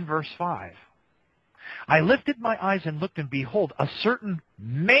 Daniel 10, verse 5. I lifted my eyes and looked, and behold, a certain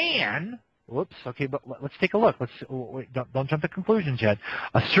man. Whoops. Okay, but let's take a look. Don't jump to conclusions yet.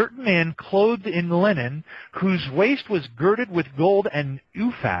 A certain man clothed in linen, whose waist was girded with gold and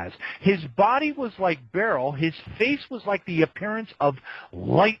Uphaz. His body was like beryl. His face was like the appearance of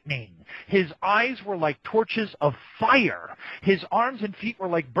lightning. His eyes were like torches of fire. His arms and feet were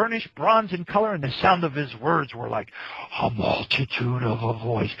like burnished bronze in color, and the sound of his words were like a multitude of a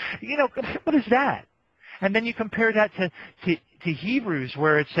voice. You know, what is that? And then you compare that to Hebrews,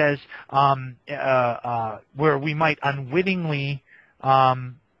 where it says where we might unwittingly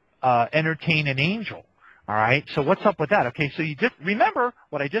entertain an angel. All right. So what's up with that? Okay. So you just remember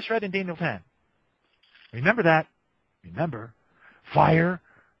what I just read in Daniel 10. Remember that. Remember, fire,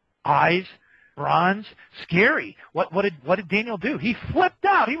 eyes, bronze, scary. What did Daniel do? He flipped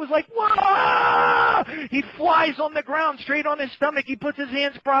out. He was like, whoa! He flies on the ground, straight on his stomach. He puts his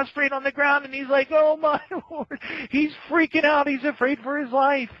hands prostrate on the ground, and he's like, oh my Lord. He's freaking out. He's afraid for his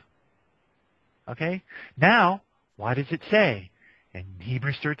life. Okay? Now, why does it say in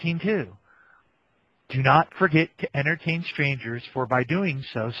Hebrews 13:2? Do not forget to entertain strangers, for by doing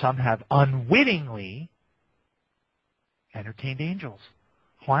so, some have unwittingly entertained angels.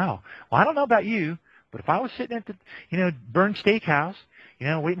 Wow. Well, I don't know about you, but if I was sitting at the, Burned Steakhouse,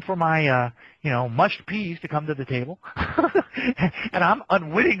 waiting for my, mushed peas to come to the table, and I'm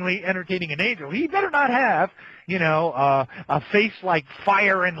unwittingly entertaining an angel, he better not have, a face like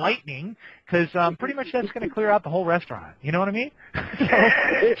fire and lightning, because pretty much that's going to clear out the whole restaurant. You know what I mean?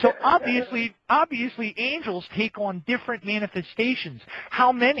 So obviously, angels take on different manifestations.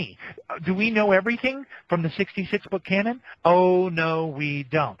 How many? Do we know everything from the 66-book canon? Oh, no, we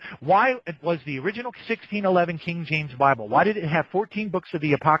don't. Why was the original 1611 King James Bible, why did it have 14 books of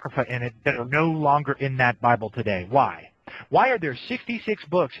the Apocrypha in it that are no longer in that Bible today? Why? Why are there 66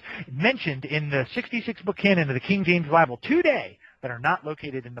 books mentioned in the 66-book canon of the King James Bible today that are not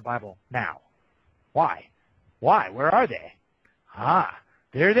located in the Bible now? Why? Why? Where are they?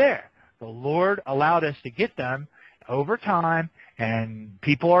 They're there. The Lord allowed us to get them over time, and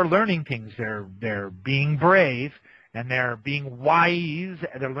people are learning things. They're being brave, and they're being wise.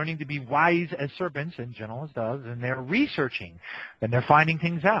 They're learning to be wise as serpents and gentle as doves, and they're researching, and they're finding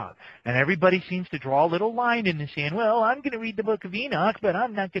things out. And everybody seems to draw a little line in the sand. Well, I'm going to read the book of Enoch, but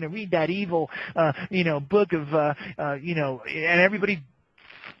I'm not going to read that evil, book of, and everybody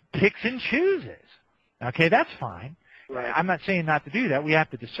picks and chooses. Okay, that's fine. Right. I'm not saying not to do that. We have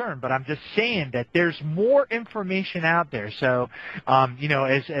to discern, but I'm just saying that there's more information out there. So,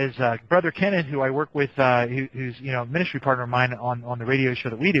 as Brother Kenneth, who I work with, who's a ministry partner of mine on the radio show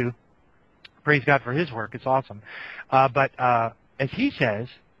that we do, praise God for his work. It's awesome. But as he says,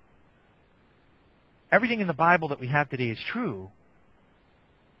 everything in the Bible that we have today is true,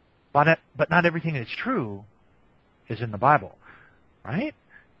 but not everything that's true is in the Bible, right?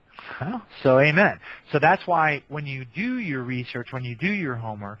 Well, so amen. So that's why when you do your research, when you do your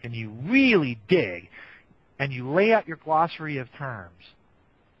homework, and you really dig, and you lay out your glossary of terms,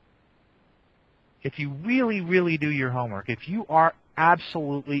 if you really, really do your homework, if you are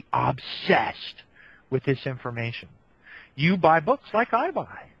absolutely obsessed with this information, you buy books like I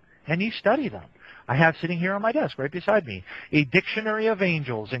buy, and you study them. I have sitting here on my desk right beside me a Dictionary of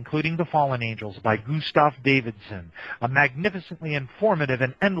Angels, including the Fallen Angels by Gustav Davidson, a magnificently informative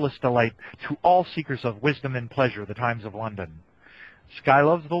and endless delight to all seekers of wisdom and pleasure, The Times of London. Sky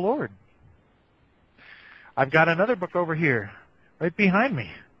Loves the Lord. I've got another book over here right behind me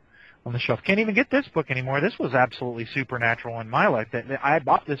on the shelf. Can't even get this book anymore. This was absolutely supernatural in my life. I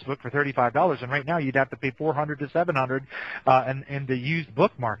bought this book for $35, and right now you'd have to pay $400 to $700 in the used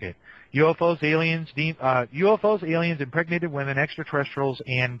book market. UFOs, aliens, impregnated women, extraterrestrials,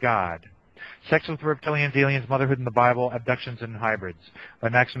 and God. Sex with Reptilians, Aliens, Motherhood in the Bible, Abductions and Hybrids by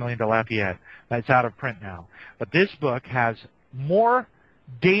Maximilian de Lafayette. It's out of print now. But this book has more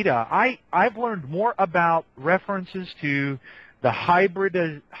data. I've learned more about references to the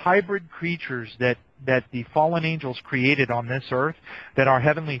hybrid creatures that the fallen angels created on this earth, that our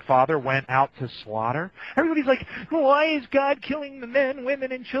Heavenly Father went out to slaughter. Everybody's like, why is God killing the men,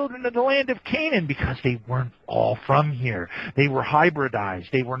 women, and children of the land of Canaan? Because they weren't all from here. They were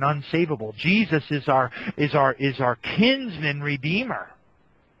hybridized. They were unsavable. Jesus is our kinsman redeemer.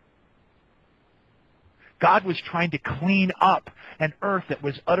 God was trying to clean up an earth that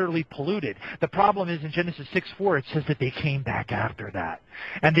was utterly polluted. The problem is in Genesis 6:4, it says that they came back after that.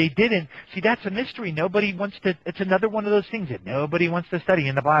 And they didn't. See, that's a mystery. Nobody wants to, it's another one of those things that nobody wants to study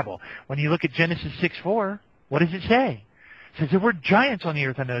in the Bible. When you look at Genesis 6:4, what does it say? It says there were giants on the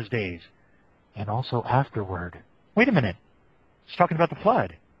earth in those days. And also afterward. Wait a minute. It's talking about the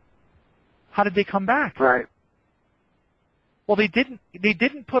flood. How did they come back? Right. Well, they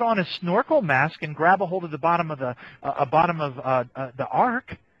didn't put on a snorkel mask and grab a hold of the bottom of the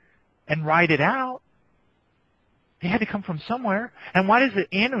ark and ride it out. They had to come from somewhere. And why did the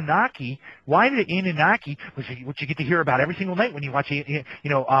Anunnaki, which you get to hear about every single night when you watch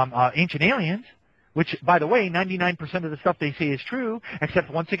Ancient Aliens, which, by the way, 99% of the stuff they say is true, except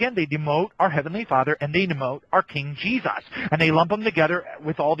once again they demote our Heavenly Father and they demote our King Jesus, and they lump them together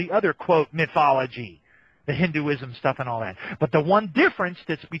with all the other quote mythology. The Hinduism stuff and all that. But the one difference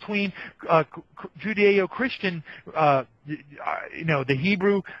that's between Judeo-Christian, the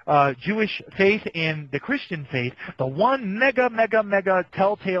Hebrew Jewish faith and the Christian faith, the one mega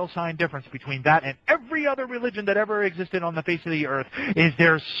telltale sign difference between that and every other religion that ever existed on the face of the earth is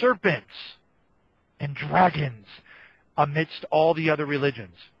there's serpents and dragons amidst all the other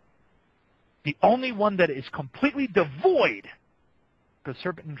religions. The only one that is completely devoid of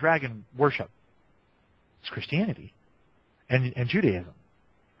serpent and dragon worship, it's Christianity and Judaism.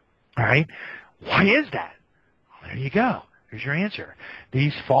 All right? Why is that? Well, there you go. Here's your answer.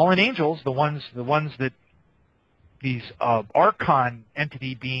 These fallen angels, the ones that these archon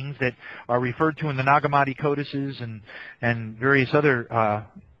entity beings that are referred to in the Nag Hammadi codices and various other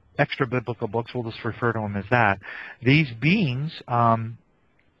extra biblical books, we'll just refer to them as that. These beings,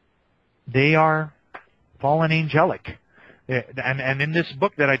 they are fallen angelic. And in this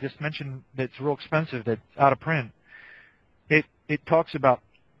book that I just mentioned that's real expensive, that's out of print, it talks about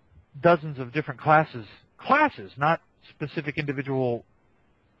dozens of different classes, not specific individual,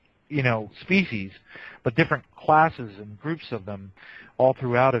 species, but different classes and groups of them all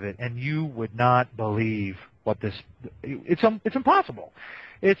throughout of it. And you would not believe what it's impossible.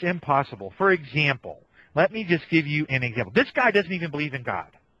 It's impossible. For example, let me just give you an example. This guy doesn't even believe in God,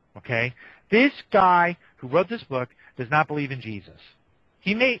 okay? This guy who wrote this book does not believe in Jesus.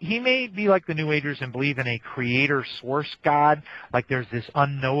 He may be like the New Agers and believe in a creator source God, like there's this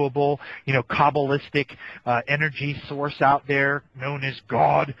unknowable, Kabbalistic energy source out there known as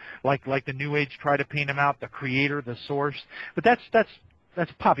God, like the New Age try to paint him out, the creator, the source. But that's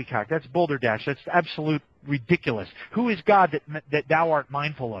That's poppycock. That's balderdash. That's absolute ridiculous. Who is God that thou art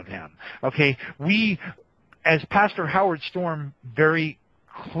mindful of him? Okay, we, as Pastor Howard Storm very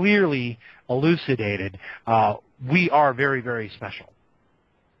clearly elucidated, we are very, very special.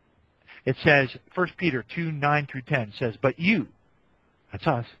 It says, 1 Peter 2, 9 through 10 says, but you, that's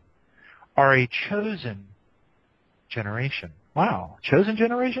us, are a chosen generation. Wow, chosen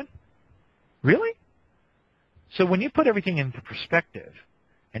generation? Really? So when you put everything into perspective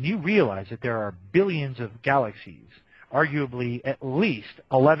and you realize that there are billions of galaxies, arguably at least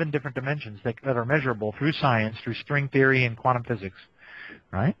 11 different dimensions that are measurable through science, through string theory and quantum physics,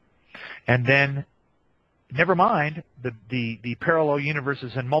 right? And then, never mind the parallel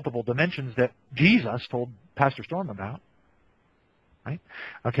universes and multiple dimensions that Jesus told Pastor Storm about, right?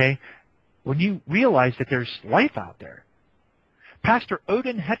 Okay, when you realize that there's life out there, Pastor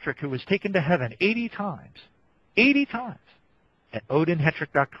Odin Hetrick, who was taken to heaven 80 times, at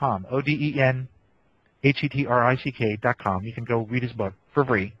odinhetrick.com, ODENHETRICK.com. You can go read his book for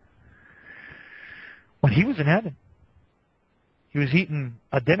free. When he was in heaven, he was eating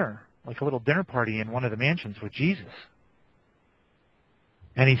a dinner, like a little dinner party in one of the mansions with Jesus.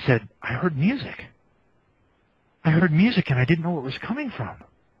 And he said, I heard music. I heard music and I didn't know where it was coming from.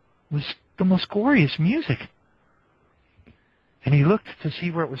 It was the most glorious music. And he looked to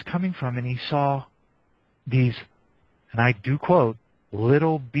see where it was coming from, and he saw these, and I do quote,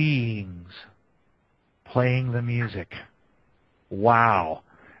 little beings playing the music. Wow.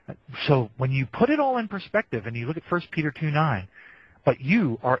 So when you put it all in perspective and you look at 1 Peter 2:9, but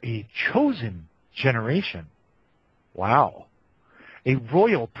you are a chosen generation. Wow. A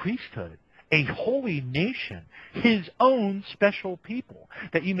royal priesthood, a holy nation, his own special people,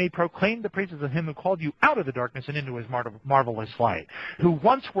 that you may proclaim the praises of him who called you out of the darkness and into his marvelous light, who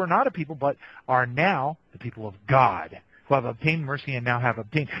once were not a people but are now the people of God, who have obtained mercy and now have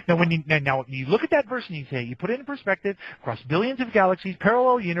obtained. Now, when you look at that verse and you say, you put it in perspective, across billions of galaxies,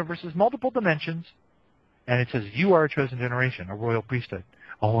 parallel universes, multiple dimensions, and it says, you are a chosen generation, a royal priesthood,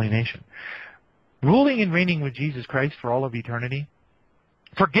 a holy nation, ruling and reigning with Jesus Christ for all of eternity.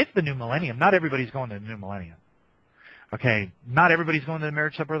 Forget the new millennium. Not everybody's going to the new millennium. Okay, not everybody's going to the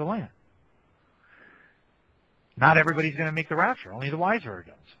marriage supper of the Lamb. Not everybody's going to make the rapture. Only the wise are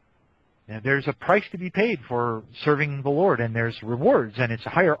does. Now, there's a price to be paid for serving the Lord, and there's rewards, and it's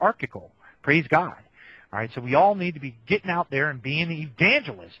hierarchical. Praise God. All right, so we all need to be getting out there and being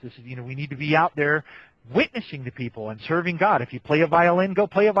evangelists. This is, we need to be out there witnessing to people and serving God. If you play a violin, go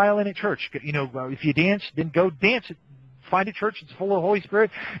play a violin at church. If you dance, then go dance. Find a church that's full of the Holy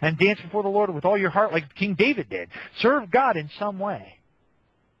Spirit and dance before the Lord with all your heart like King David did. Serve God in some way,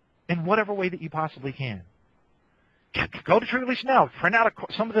 in whatever way that you possibly can. Go to Tribulation Now. Print out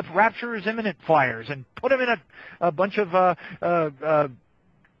some of the Rapture is Imminent flyers and put them in a bunch of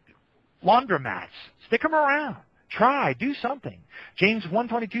laundromats. Stick them around. Try. Do something. James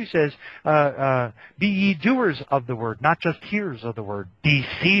 1:22 says, be ye doers of the word, not just hearers of the word,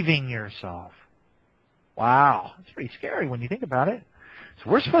 deceiving yourself. Wow, that's pretty scary when you think about it. So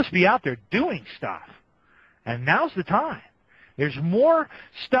we're supposed to be out there doing stuff. And now's the time. There's more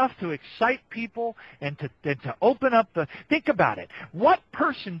stuff to excite people and to open up the... Think about it. What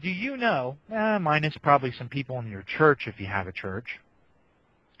person do you know, minus probably some people in your church if you have a church,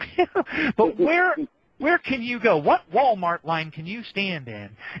 but where can you go? What Walmart line can you stand in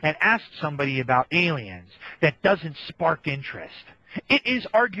and ask somebody about aliens that doesn't spark interest? It is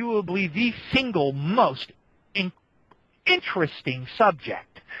arguably the single most interesting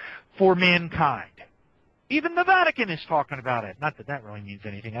subject for mankind. Even the Vatican is talking about it. Not that that really means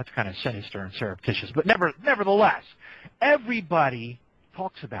anything. That's kind of sinister and surreptitious. But nevertheless, everybody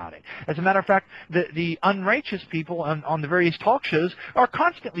talks about it. As a matter of fact, the unrighteous people on the various talk shows are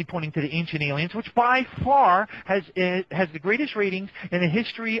constantly pointing to the ancient aliens, which by far has the greatest ratings in the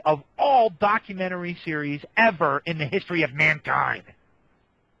history of all documentary series ever in the history of mankind.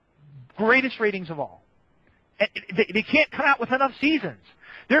 Greatest ratings of all. They can't come out with enough seasons.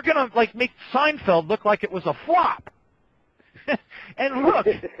 They're going to make Seinfeld look like it was a flop. And look,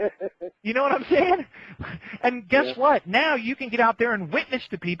 you know what I'm saying? And guess what? Now you can get out there and witness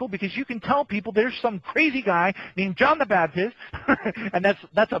to people because you can tell people there's some crazy guy named John the Baptist, and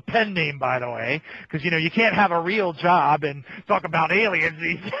that's a pen name, by the way, because, you can't have a real job and talk about aliens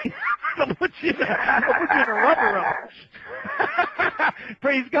these days. They'll put you in a rubber room.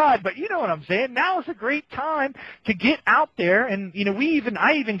 Praise God. But you know what I'm saying? Now is a great time to get out there, and,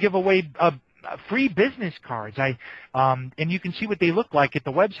 I even give away free business cards. And you can see what they look like at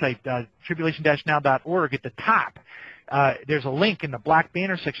the website, tribulation-now.org at the top. there's a link in the black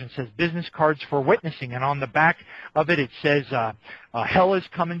banner section that says business cards for witnessing, and on the back of it, it says hell is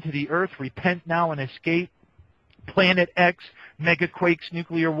coming to the earth, repent now and escape, Planet X, megaquakes,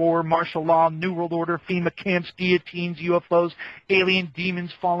 nuclear war, martial law, New World Order, FEMA camps, guillotines, UFOs, alien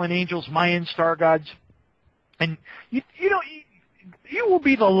demons, fallen angels, Mayan star gods. And you will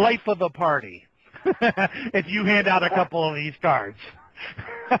be the life of the party if you hand out a couple of these cards.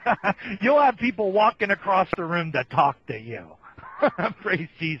 You'll have people walking across the room to talk to you. Praise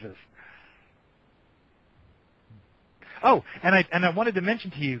Jesus. Oh, and I wanted to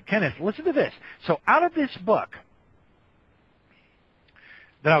mention to you, Kenneth, listen to this. So out of this book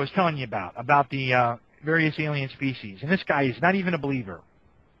that I was telling you about the various alien species, and this guy is not even a believer,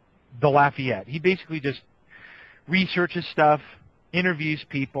 the Lafayette. He basically just researches stuff, interviews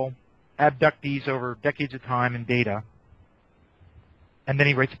people, abductees over decades of time and data, and then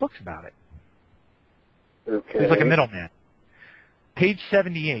he writes books about it. Okay. He's like a middleman. Page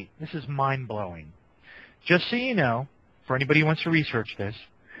 78. This is mind-blowing. Just so you know, for anybody who wants to research this,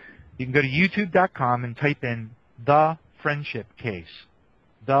 you can go to youtube.com and type in The Friendship Case.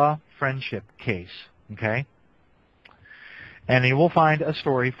 The Friendship Case. Okay? And you will find a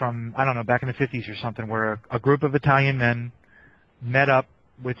story from, I don't know, back in the 50s or something, where a group of Italian men met up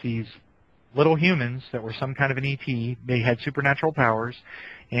with these little humans that were some kind of an ET. They had supernatural powers,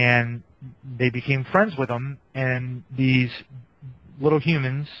 and they became friends with them. And these little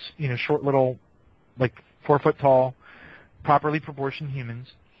humans, short little, like 4 foot tall, properly proportioned humans,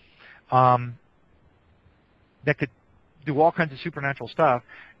 that could do all kinds of supernatural stuff,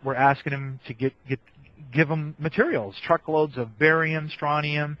 were asking them to give them materials, truckloads of barium,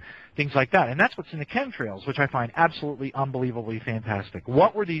 strontium, things like that. And that's what's in the chemtrails, which I find absolutely unbelievably fantastic.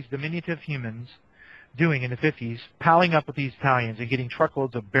 What were these diminutive humans doing in the 50s, palling up with these Italians and getting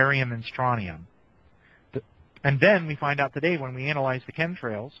truckloads of barium and strontium? And then we find out today, when we analyze the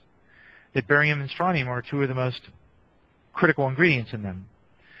chemtrails, that barium and strontium are two of the most critical ingredients in them.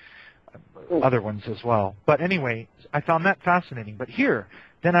 Other ones as well. But anyway, I found that fascinating. But here,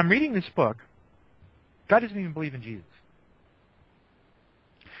 then I'm reading this book. God doesn't even believe in Jesus.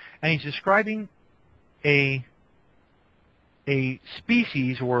 And he's describing a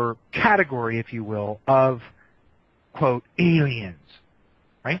species or category, if you will, of, quote, aliens,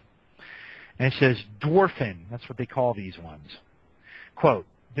 right? And it says dwarfin. That's what they call these ones. Quote,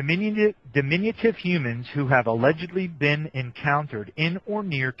 diminutive humans who have allegedly been encountered in or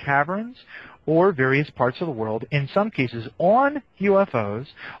near caverns or various parts of the world, in some cases on UFOs,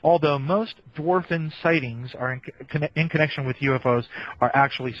 although most dwarfin sightings are in connection with UFOs are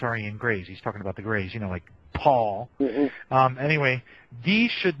actually, in grays. He's talking about the grays, like Paul. Mm-hmm. Anyway, these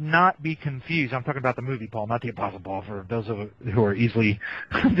should not be confused. I'm talking about the movie Paul, not the Apostle Paul, for those who are easily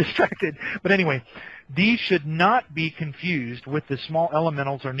distracted. But anyway, these should not be confused with the small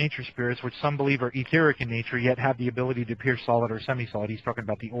elementals or nature spirits, which some believe are etheric in nature, yet have the ability to appear solid or semi-solid. He's talking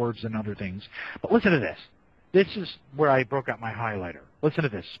about the orbs and other things. But listen to this. This is where I broke out my highlighter. Listen to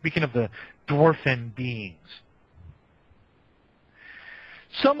this. Speaking of the dwarfin beings.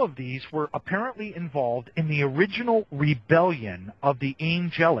 Some of these were apparently involved in the original rebellion of the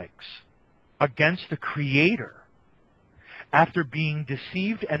angelics against the Creator after being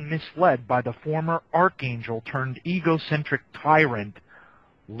deceived and misled by the former archangel turned egocentric tyrant,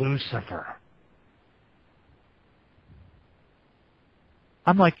 Lucifer.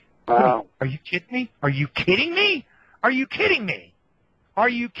 I'm like, wow. Are you kidding me? Are you kidding me? Are you kidding me? Are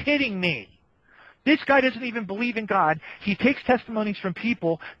you kidding me? This guy doesn't even believe in God. He takes testimonies from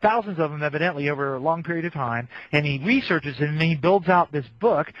people, thousands of them evidently over a long period of time, and he researches it, and he builds out this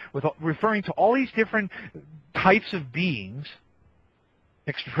book with referring to all these different types of beings,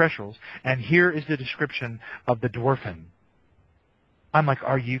 extraterrestrials, and here is the description of the dwarfin. I'm like,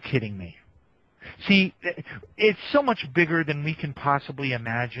 are you kidding me? See, it's so much bigger than we can possibly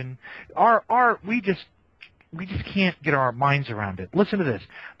imagine. We just can't get our minds around it. Listen to this.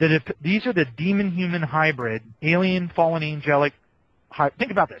 That if these are the demon-human hybrid, alien, fallen, angelic, think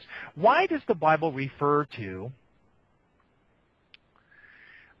about this. Why does the Bible refer to,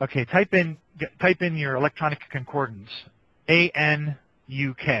 okay, type in your electronic concordance,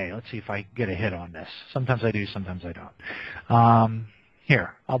 A-N-U-K. Let's see if I get a hit on this. Sometimes I do, sometimes I don't.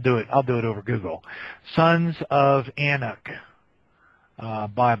 Here, I'll do it over Google. Sons of Anak,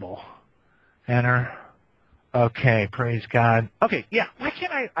 Bible. Enter. Okay, praise God. Okay, yeah, why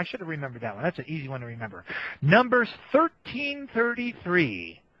can't I should have remembered that one. That's an easy one to remember. Numbers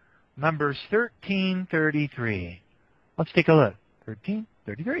 1333. Numbers 1333. Let's take a look.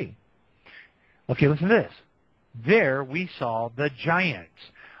 1333. Okay, listen to this. There we saw the giants,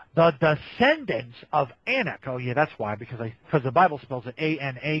 The descendants of Anak. Oh, yeah, that's why, because the Bible spells it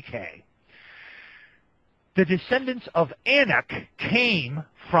A-N-A-K. The descendants of Anak came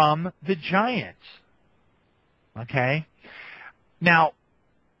from the giants. Okay? Now,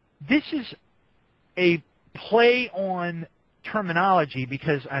 this is a play on terminology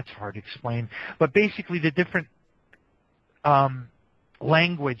because that's hard to explain, but basically the different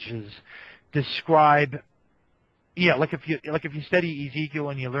languages describe, like if you study Ezekiel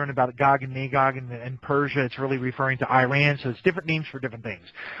and you learn about Gog and Magog and Persia, it's really referring to Iran, so it's different names for different things.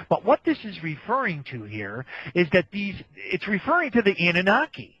 But what this is referring to here is that it's referring to the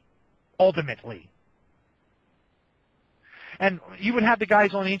Anunnaki, ultimately. And you would have the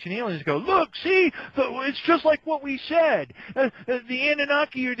guys on Ancient Aliens go, look, see, it's just like what we said. The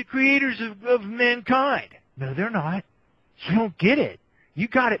Anunnaki are the creators of mankind. No, they're not. You don't get it. You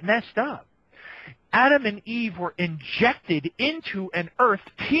got it messed up. Adam and Eve were injected into an earth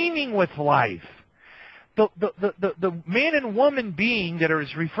teeming with life. The man and woman being that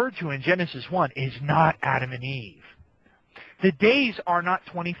is referred to in Genesis 1 is not Adam and Eve. The days are not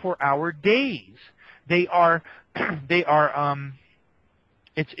 24-hour days. They are, the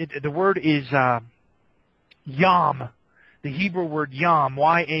word is yam, the Hebrew word yam,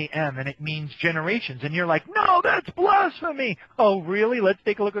 Y-A-M, and it means generations. And you're like, no, that's blasphemy. Oh, really? Let's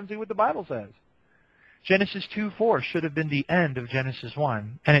take a look and see what the Bible says. Genesis 2:4 should have been the end of Genesis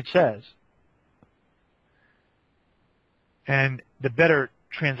 1, and it says, and the better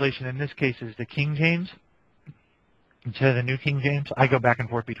translation in this case is the King James, instead of the New King James. I go back and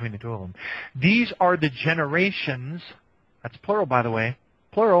forth between the two of them. These are the generations, that's plural by the way,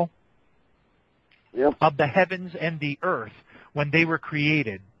 plural, yep, of the heavens and the earth when they were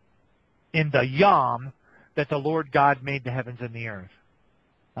created in the yom that the Lord God made the heavens and the earth.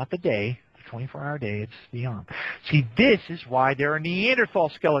 Not the day, the 24-hour day, it's the yom. See, this is why there are Neanderthal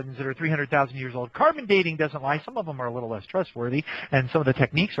skeletons that are 300,000 years old. Carbon dating doesn't lie. Some of them are a little less trustworthy, and some of the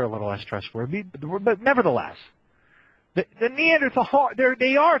techniques are a little less trustworthy, but nevertheless, the Neanderthal,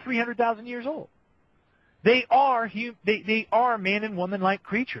 they are 300,000 years old. They are man and woman-like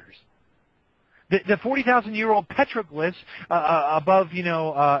creatures. The 40,000-year-old petroglyphs above,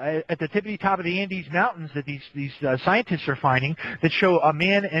 at the tippity top of the Andes Mountains that these scientists are finding that show a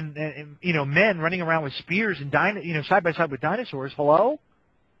man and men running around with spears and side by side with dinosaurs. Hello?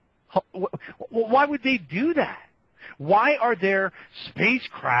 Why would they do that? Why are there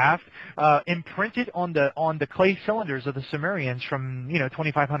spacecraft imprinted on the clay cylinders of the Sumerians from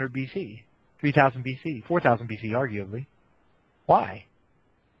 2500 BC, 3000 BC, 4000 BC, arguably? Why?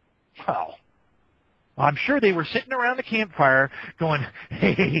 Well, I'm sure they were sitting around the campfire going,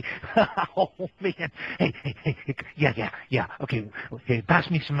 hey, oh man, hey, yeah, okay, pass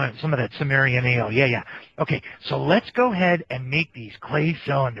me some of that Sumerian ale, yeah, okay, so let's go ahead and make these clay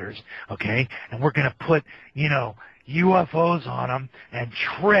cylinders, okay, and we're gonna put, UFOs on them and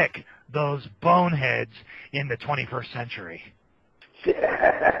trick those boneheads in the 21st century.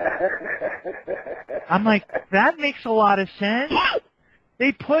 I'm like, that makes a lot of sense.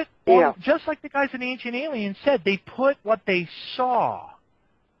 They put, just like the guys in Ancient Aliens said, they put what they saw.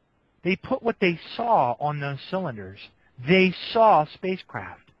 They put what they saw on those cylinders. They saw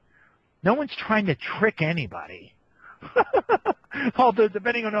spacecraft. No one's trying to trick anybody. Although,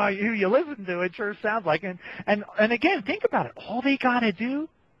 depending on who you listen to, it sure sounds like it. And again, think about it. All they got to do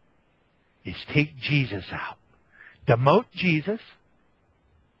is take Jesus out. Demote Jesus.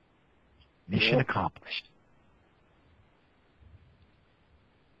 Mission accomplished.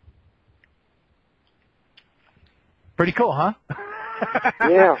 Pretty cool, huh?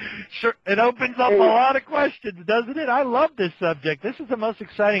 Yeah. Sure, it opens up a lot of questions, doesn't it? I love this subject. This is the most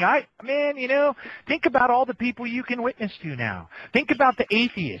exciting. Think about all the people you can witness to now. Think about the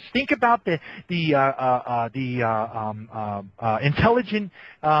atheists. Think about the intelligent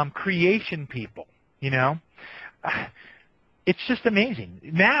creation people. It's just amazing.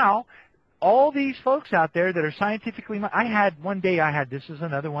 Now, all these folks out there that are scientifically, this is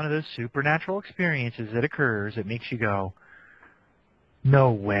another one of those supernatural experiences that occurs that makes you go,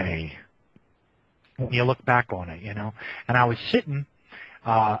 no way. When you look back on it, And I was sitting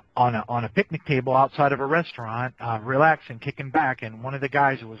on a picnic table outside of a restaurant, relaxing, kicking back, and one of the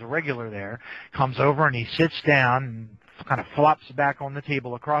guys who was a regular there comes over and he sits down and kind of flops back on the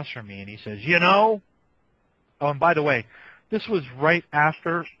table across from me, and he says, Oh, and by the way, this was right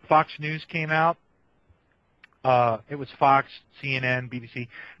after Fox News came out. It was Fox, CNN, BBC. It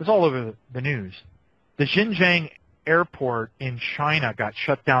was all over the news. The Xinjiang airport in China got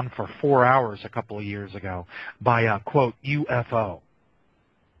shut down for 4 hours a couple of years ago by a, quote, UFO.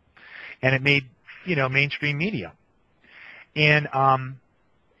 And it made, mainstream media. And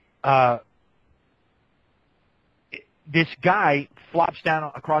this guy flops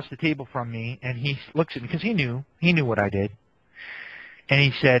down across the table from me, and he looks at me because he knew what I did, and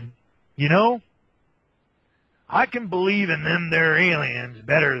he said, "You know, I can believe in them there aliens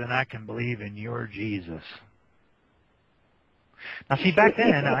better than I can believe in your Jesus." Now, see, back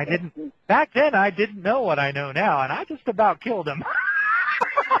then I didn't know what I know now, and I just about killed him.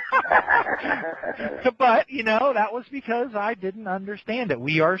 But, that was because I didn't understand it.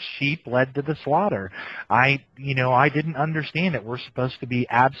 We are sheep led to the slaughter. I didn't understand it. We're supposed to be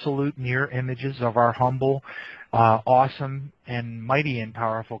absolute mirror images of our humble, awesome, and mighty and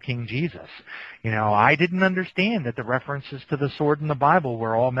powerful King Jesus. I didn't understand that the references to the sword in the Bible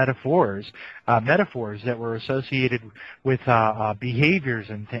were all metaphors that were associated with behaviors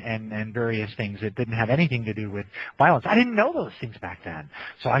and various things that didn't have anything to do with violence. I didn't know those things back then,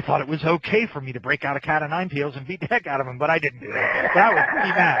 so I thought it was okay for me to break out a cat of nine tails and beat the heck out of him, but I didn't do that. But I was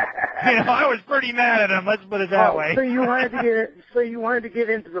pretty mad. I was pretty mad at him. Let's put it that way. So you wanted to get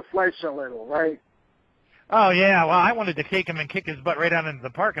into the flesh a little, right? Oh, yeah. Well, I wanted to take him and kick his butt right out into the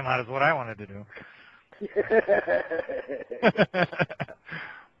parking lot is what I wanted to do.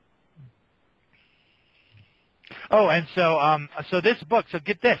 Oh, and so this book, so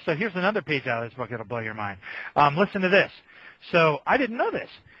get this. So here's another page out of this book that'll blow your mind. Listen to this. So I didn't know this.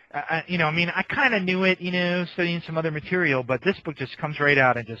 I kind of knew it, studying some other material, but this book just comes right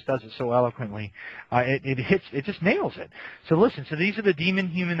out and just does it so eloquently. It just nails it. So listen, so these are the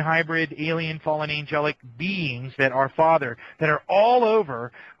demon-human hybrid, alien, fallen angelic beings that are all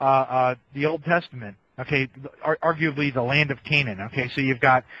over the Old Testament. Okay, arguably the land of Canaan. Okay, so you've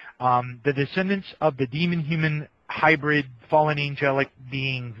got the descendants of the demon-human hybrid, fallen angelic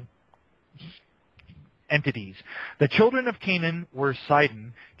being entities. The children of Canaan were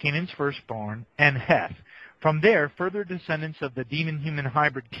Sidon, Canaan's firstborn, and Heth. From there, further descendants of the demon-human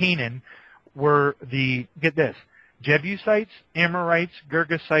hybrid Canaan were get this, Jebusites, Amorites,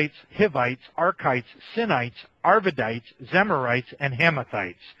 Girgasites, Hivites, Arkites, Sinites, Arvadites, Zemarites, and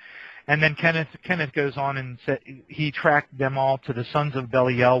Hamathites. And then Kenneth goes on and said he tracked them all to the sons of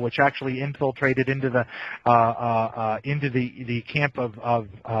Belial, which actually infiltrated into the camp of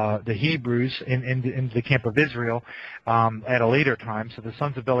the Hebrews, into the camp of Israel at a later time. So the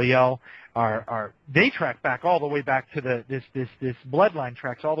sons of Belial they track back all the way back to this bloodline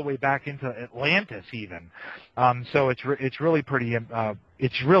tracks all the way back into Atlantis even. So it's really pretty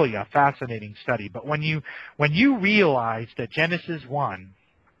it's really a fascinating study. But when you realize that Genesis 1.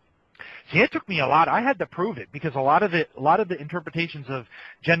 See, it took me a lot. I had to prove it because a lot of the interpretations of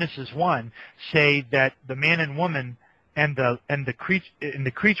Genesis 1 say that the man and woman and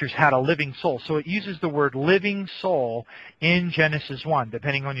the creatures had a living soul. So it uses the word living soul in Genesis 1,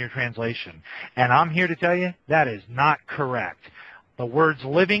 depending on your translation. And I'm here to tell you that is not correct. The words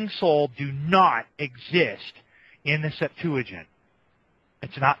living soul do not exist in the Septuagint.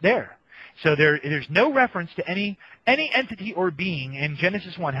 It's not there. So there's no reference to any entity or being in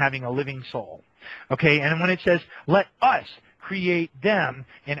Genesis 1 having a living soul. Okay, and when it says, let us create them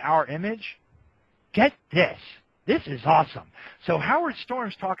in our image, get this. This is awesome. So Howard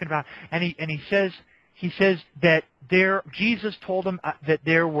Storm's talking about, and he says that Jesus told him that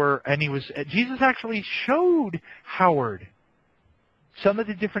there were, and Jesus actually showed Howard some of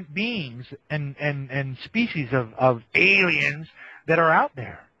the different beings and species of aliens that are out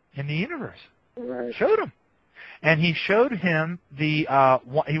there in the universe. Right. Showed him, and he showed him he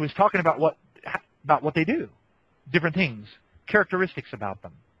was talking about what they do, different things, characteristics about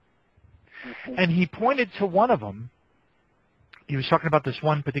them, and he pointed to one of them. He was talking about this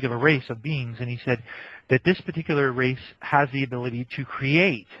one particular race of beings, and he said that this particular race has the ability to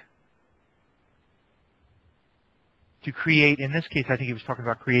create. In this case, I think he was talking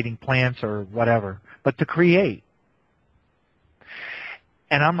about creating plants or whatever, but to create.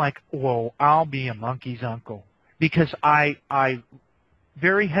 And I'm like, whoa, I'll be a monkey's uncle. Because I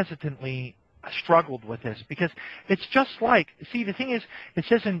very hesitantly struggled with this. Because it's just like, see, the thing is, it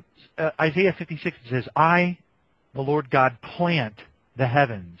says in Isaiah 56, it says, I, the Lord God, plant the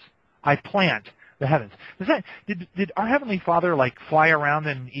heavens. I plant the heavens. Did our Heavenly Father fly around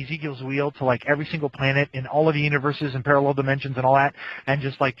in Ezekiel's wheel to every single planet in all of the universes and parallel dimensions and all that, and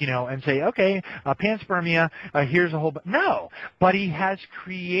just and say, okay, panspermia, here's a whole no, but he has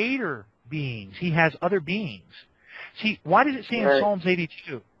creator beings. He has other beings. See, why does it say in Psalms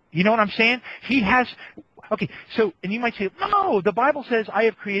 82? You know what I'm saying? He has. Okay, so, and you might say, no, the Bible says, I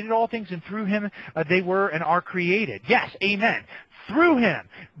have created all things, and through him they were and are created. Yes, amen. through him.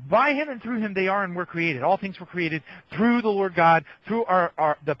 By him and through him they are and were created. All things were created through the Lord God, through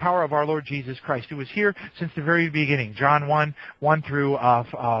the power of our Lord Jesus Christ, who was here since the very beginning. John 1 through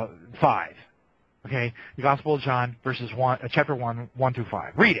 5. Okay, the Gospel of John, chapter 1 through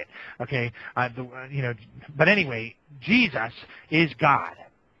 5. Read it. Okay, but anyway, Jesus is God.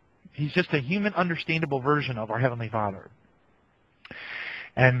 He's just a human, understandable version of our Heavenly Father.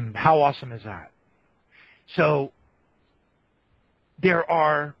 And how awesome is that? So there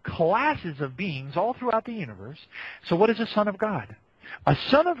are classes of beings all throughout the universe. So what is a Son of God? A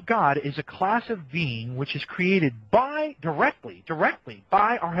Son of God is a class of being which is created directly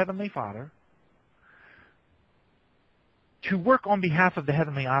by our Heavenly Father to work on behalf of the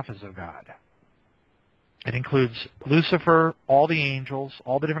heavenly office of God. It includes Lucifer, all the angels,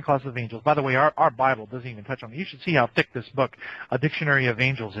 all the different classes of angels. By the way, our Bible doesn't even touch on it. You should see how thick this book, A Dictionary of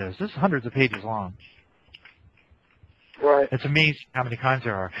Angels, is. This is hundreds of pages long. Right. It's amazing how many kinds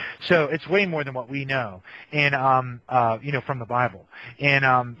there are. So it's way more than what we know, and from the Bible.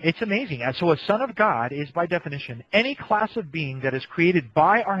 And it's amazing. So a Son of God is, by definition, any class of being that is created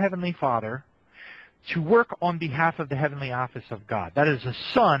by our Heavenly Father to work on behalf of the heavenly office of God. That is a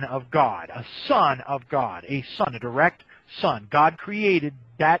Son of God, a Son of God, a Son, a direct Son. God created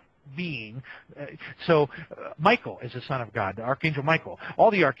that being. So Michael is a son of God, the Archangel Michael.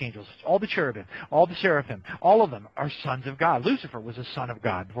 All the archangels, all the cherubim, all the seraphim, all of them are sons of God. Lucifer was a son of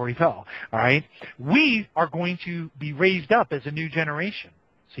God before he fell. All right? We are going to be raised up as a new generation.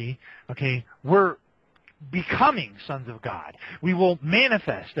 See? Okay? We're becoming sons of God. We will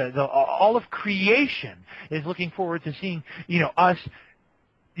manifest. All of creation is looking forward to seeing, us,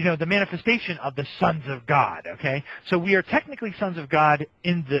 the manifestation of the sons of God. Okay, so we are technically sons of God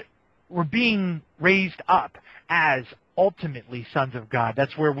we're being raised up as ultimately sons of God.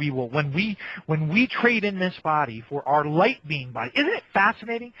 That's where we will, when we trade in this body for our light being body. Isn't it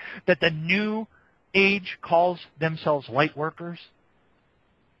fascinating that the new age calls themselves light workers?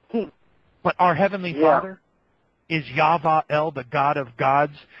 But our Heavenly Father is Yahweh El, the God of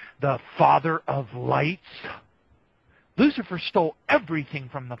gods, the Father of lights. Lucifer stole everything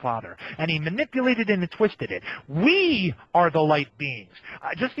from the Father, and he manipulated and twisted it. We are the light beings.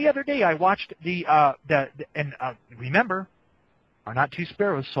 Just the other day, I watched remember, are not two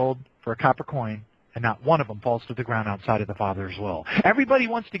sparrows sold for a copper coin, and not one of them falls to the ground outside of the Father's will. Everybody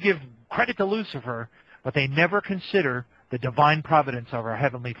wants to give credit to Lucifer, but they never consider the divine providence of our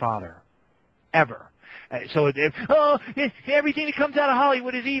Heavenly Father. Ever. So everything that comes out of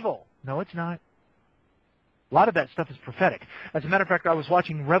Hollywood is evil. No, it's not. A lot of that stuff is prophetic. As a matter of fact, I was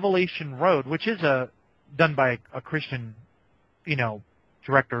watching Revelation Road, which is done by a Christian,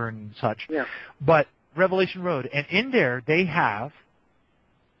 director and such. Yeah. But Revelation Road, and in there they have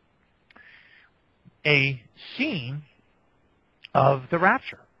a scene of the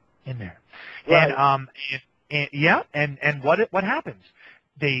rapture in there. Right. And what happens?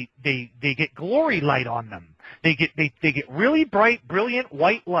 They get glory light on them. They get really bright, brilliant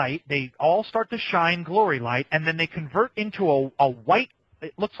white light. They all start to shine glory light, and then they convert into a white.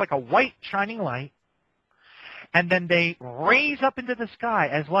 It looks like a white shining light, and then they raise up into the sky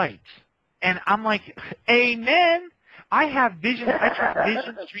as lights. And I'm like, amen. I have visions. I track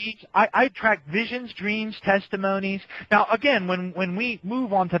visions, dreams. I track visions, dreams, testimonies. Now, again, when we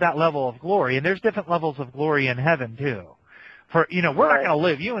move on to that level of glory, and there's different levels of glory in heaven too. We're not going to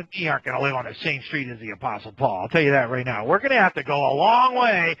live. You and me aren't going to live on the same street as the Apostle Paul. I'll tell you that right now. We're going to have to go a long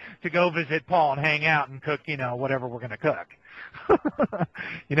way to go visit Paul and hang out and cook, whatever we're going to cook.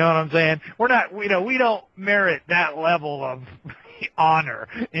 You know what I'm saying? We're not, we don't merit that level of honor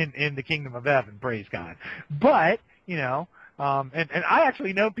in the kingdom of heaven. Praise God. But, and I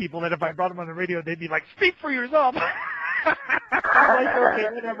actually know people that if I brought them on the radio, they'd be like, "Speak for yourself." I'm like, okay,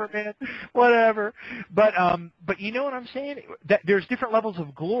 whatever, man, whatever. But you know what I'm saying? That there's different levels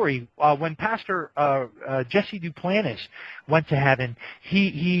of glory. When Pastor Jesse Duplantis went to heaven,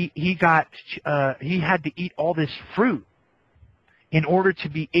 he had to eat all this fruit in order to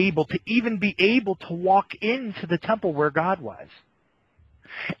be able to walk into the temple where God was.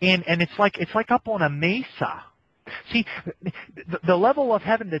 And it's like up on a mesa. See, the level of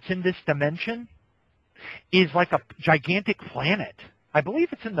heaven that's in this dimension is like a gigantic planet. I believe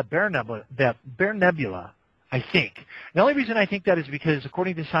it's in the Bear Nebula, I think. The only reason I think that is because,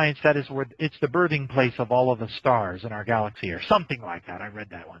 according to science, that is where it's the birthing place of all of the stars in our galaxy, or something like that. I read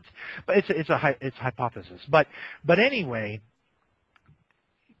that once, but it's hypothesis. But anyway,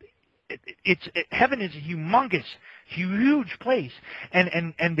 heaven is a humongous, huge place,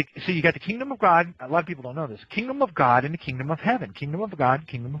 so you got the kingdom of God. A lot of people don't know this: kingdom of God and the kingdom of heaven. Kingdom of God,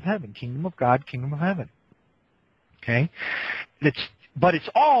 kingdom of heaven. Kingdom of God, kingdom of heaven. Okay? But it's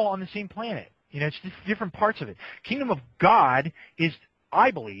all on the same planet. It's just different parts of it. Kingdom of God is,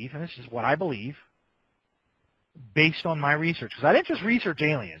 I believe, and this is what I believe, based on my research, because I didn't just research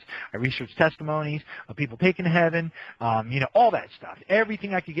aliens. I researched testimonies of people taken to heaven, all that stuff,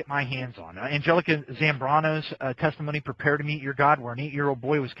 everything I could get my hands on. Angelica Zambrano's testimony, Prepare to Meet Your God, where an 8-year-old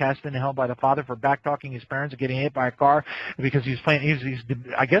boy was cast into hell by the father for back-talking his parents and getting hit by a car because he was playing,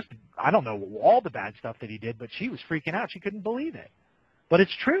 I guess, I don't know all the bad stuff that he did, but she was freaking out. She couldn't believe it. But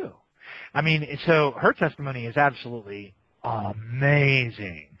it's true. So her testimony is absolutely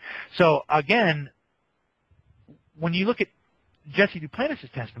amazing. So, again, when you look at Jesse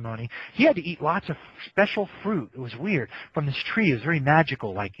Duplantis' testimony, he had to eat lots of special fruit. It was weird. From this tree, it was very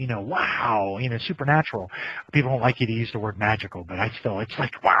magical, like, wow, supernatural. People don't like you to use the word magical, but it's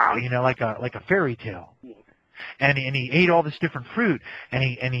like, wow, like a fairy tale. And he ate all this different fruit, and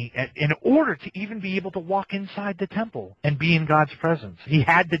he in order to even be able to walk inside the temple and be in God's presence, he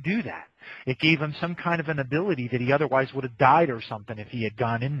had to do that. It gave him some kind of an ability that he otherwise would have died or something if he had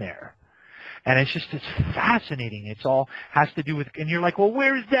gone in there. And it's fascinating. It's all has to do with, and you're like, well,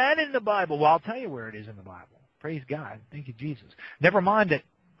 where's that in the Bible? Well, I'll tell you where it is in the Bible. Praise God. Thank you, Jesus. Never mind that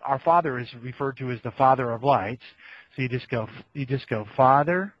our Father is referred to as the Father of lights. So you just go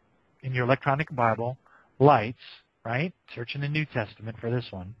Father in your electronic Bible, lights, right? Search in the New Testament for this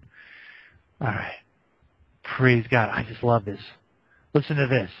one. All right. Praise God. I just love this. Listen to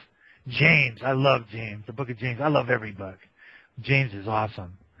this. James. I love James. The book of James. I love every book. James is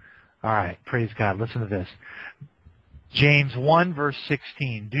awesome. All right, praise God. Listen to this. James 1, verse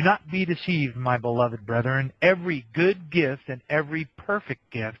 16. Do not be deceived, my beloved brethren. Every good gift and every perfect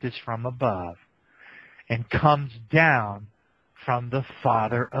gift is from above and comes down from the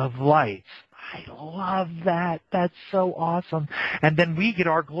Father of lights. I love that. That's so awesome. And then we get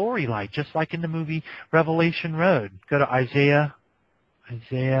our glory light, just like in the movie Revelation Road. Go to Isaiah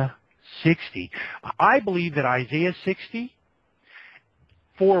 60. I believe that Isaiah 60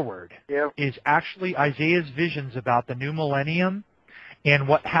 forward is actually Isaiah's visions about the new millennium and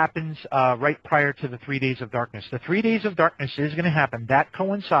what happens right prior to the 3 days of darkness. The 3 days of darkness is going to happen. That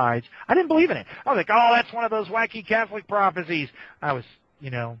coincides. I didn't believe in it. I was like, oh, that's one of those wacky Catholic prophecies. I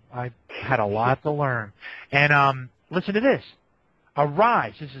had a lot to learn. And listen to this.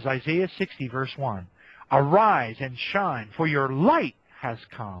 Arise. This is Isaiah 60, verse 1. Arise and shine, for your light has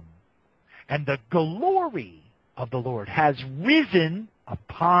come, and the glory of the Lord has risen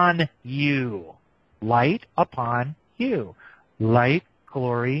upon you. Light upon you. Light,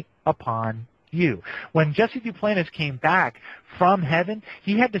 glory upon you. When Jesse Duplantis came back from heaven,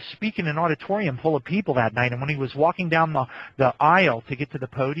 he had to speak in an auditorium full of people that night, and when he was walking down the aisle to get to the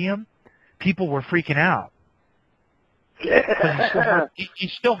podium, people were freaking out.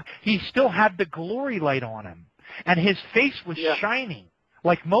 He still had the glory light on him, and his face was shining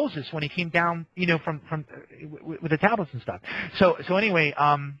like Moses when he came down, from with the tablets and stuff. So anyway,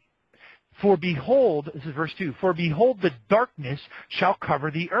 for behold, this is verse 2. For behold, the darkness shall cover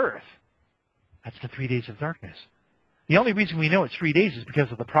the earth. That's the 3 days of darkness. The only reason we know it's 3 days is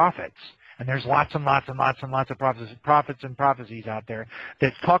because of the prophets. And there's lots and lots and lots and lots of prophets and prophecies out there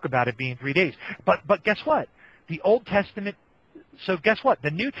that talk about it being 3 days. But guess what? The Old Testament. So guess what?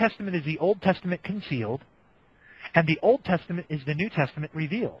 The New Testament is the Old Testament concealed, and the Old Testament is the New Testament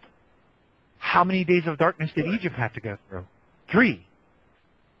revealed. How many days of darkness did Egypt have to go through? 3.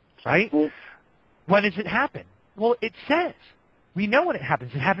 Right? When does it happen? Well, it says. We know when it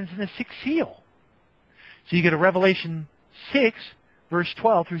happens. It happens in the 6th seal. So you go to Revelation 6, verse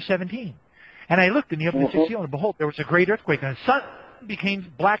 12 through 17. And I looked, and he opened the 6th seal, and behold, there was a great earthquake, and the sun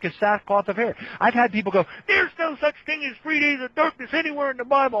became black as sackcloth of hair. I've had people go, there's no such thing as 3 days of darkness anywhere in the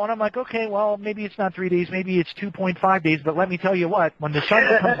Bible. And I'm like, okay, well, maybe it's not 3 days, maybe it's 2.5 days, but let me tell you what, when the sun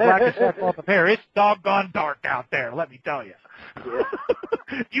becomes black as sackcloth of hair, it's doggone dark out there, let me tell you.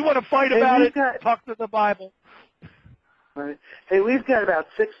 You want to fight about it? Talk to the Bible. Right. Hey, we've got about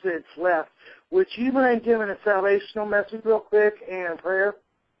 6 minutes left. Would you mind giving a salvational message real quick and prayer?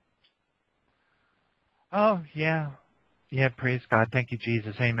 Oh, yeah. Yeah, praise God. Thank you,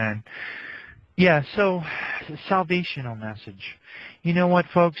 Jesus. Amen. Yeah, so salvational message. You know what,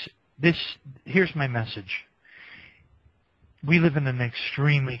 folks? Here's my message. We live in an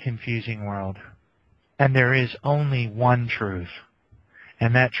extremely confusing world, and there is only one truth,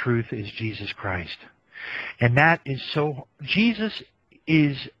 and that truth is Jesus Christ. And that is Jesus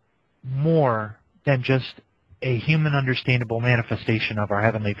is more than just a human understandable manifestation of our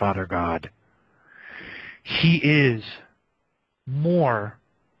Heavenly Father God. He is more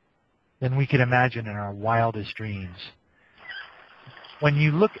than we could imagine in our wildest dreams. When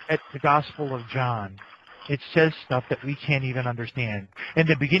you look at the Gospel of John, it says stuff that we can't even understand. In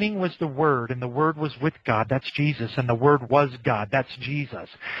the beginning was the Word, and the Word was with God. That's Jesus. And the Word was God. That's Jesus.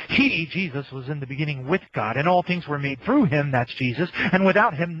 He, Jesus, was in the beginning with God, and all things were made through him. That's Jesus. And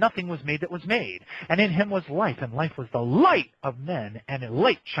without him, nothing was made that was made. And in him was life, and life was the light of men. And a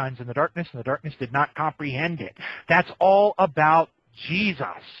light shines in the darkness, and the darkness did not comprehend it. That's all about Jesus.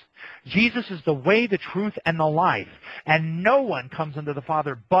 Jesus is the way, the truth, and the life. And no one comes unto the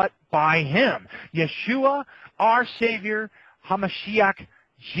Father but by him. Yeshua, our Savior, HaMashiach,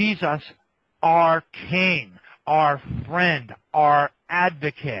 Jesus, our King, our friend, our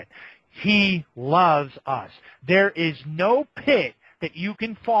advocate. He loves us. There is no pit that you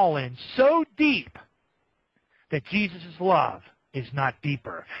can fall in so deep that Jesus' love is not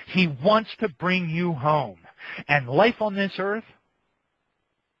deeper. He wants to bring you home. And life on this earth,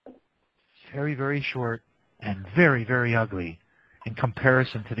 very, very short and very, very ugly in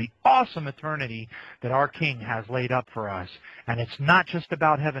comparison to the awesome eternity that our King has laid up for us. And it's not just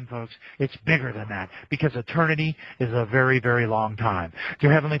about heaven, folks. It's bigger than that, because eternity is a very, very long time.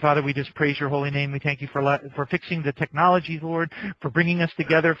 Dear Heavenly Father, we just praise your holy name. We thank you for fixing the technology, Lord, for bringing us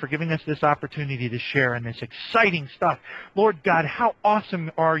together, for giving us this opportunity to share in this exciting stuff. Lord God, how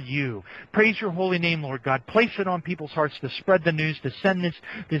awesome are you? Praise your holy name, Lord God. Place it on people's hearts to spread the news, to send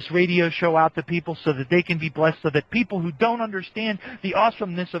this radio show out to people so that they can be blessed, so that people who don't understand the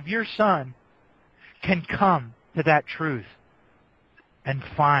awesomeness of your Son can come to that truth and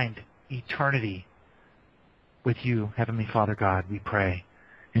find eternity with you, Heavenly Father God, we pray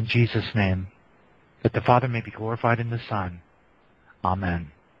in Jesus' name, that the Father may be glorified in the Son.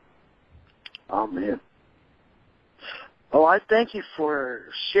 Amen. Amen. Oh, I thank you for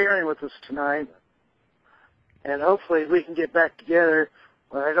sharing with us tonight, and hopefully we can get back together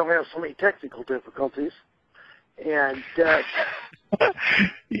when I don't have so many technical difficulties. And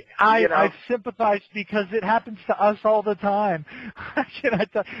I sympathize, because it happens to us all the time.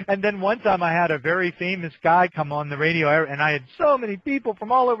 And then one time I had a very famous guy come on the radio, and I had so many people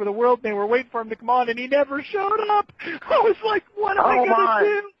from all over the world, and they were waiting for him to come on, and he never showed up. I was like, what am I going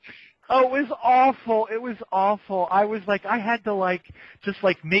to do? Oh, it was awful. It was awful. I was like, I had to just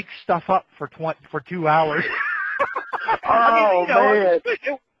make stuff up for 2 hours. Man.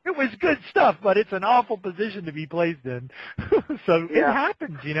 It was good stuff, but it's an awful position to be placed in. So It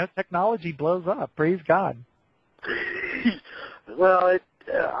happens, Technology blows up. Praise God. Well,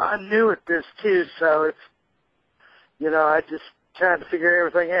 I'm new at this too, so it's, I just trying to figure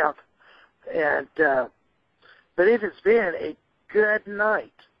everything out. And but it has been a good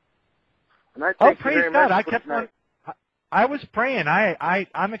night. And I thank you very praise God. much for tonight. I was praying.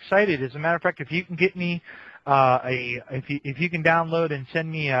 I'm excited. As a matter of fact, if you can get me if you can download and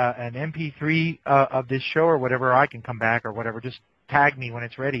send me an MP3 of this show or whatever, I can come back or whatever. Just tag me when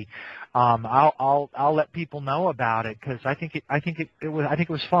it's ready. I'll let people know about it, because I think it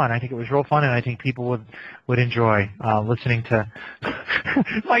was fun. I think it was real fun, and I think people would enjoy listening to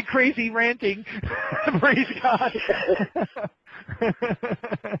my crazy ranting. Praise God.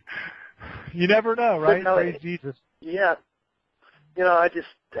 You never know, right? Praise Jesus. Yeah.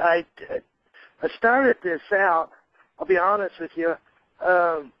 I started this out, I'll be honest with you,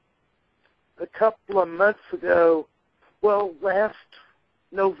 a couple of months ago, last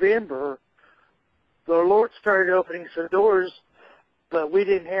November, the Lord started opening some doors, but we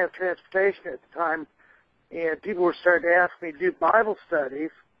didn't have transportation at the time, and people were starting to ask me to do Bible studies,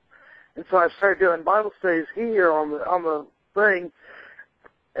 and so I started doing Bible studies here on the thing,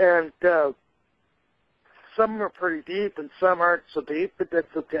 and some are pretty deep and some aren't so deep, but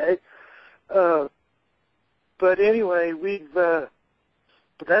that's okay. But anyway, but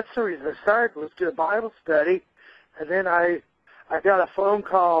that's the reason I started, was to do a Bible study, and then I got a phone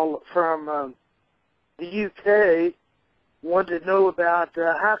call from the UK, wanted to know about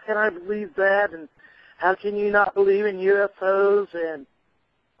how can I believe that, and how can you not believe in UFOs, and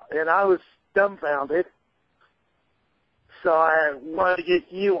I was dumbfounded. So I wanted to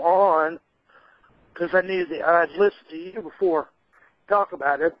get you on, because I knew that I'd listened to you before talk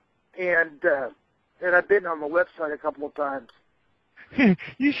about it. And I've been on the website a couple of times.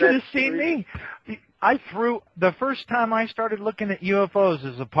 You should have seen me. The first time I started looking at UFOs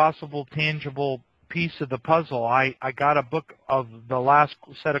as a possible tangible piece of the puzzle, I got a book of the last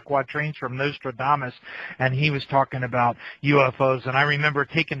set of quatrains from Nostradamus, and he was talking about UFOs, and I remember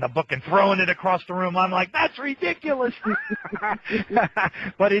taking the book and throwing it across the room. I'm like, that's ridiculous.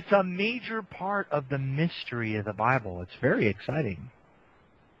 But it's a major part of the mystery of the Bible. It's very exciting.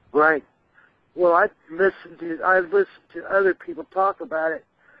 Right. Well, I listened to other people talk about it.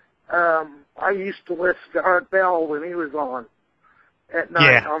 I used to listen to Art Bell when he was on at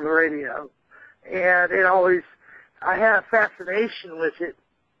night on the radio, and I have fascination with it,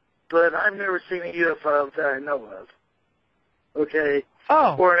 but I've never seen a UFO that I know of. Okay?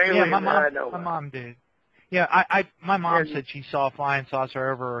 Oh, or an alien yeah, that I know my of. mom did. Yeah, my mom said she saw a flying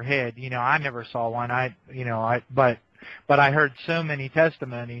saucer over her head. You know, I never saw one. But I heard so many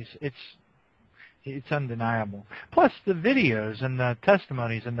testimonies. It's undeniable. Plus the videos and the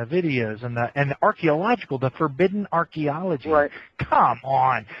testimonies and the videos and the archaeological, the forbidden archaeology. Right. Come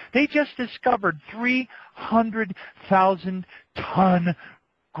on. They just discovered 300,000 ton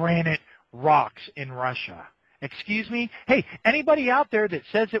granite rocks in Russia. Excuse me? Hey, anybody out there that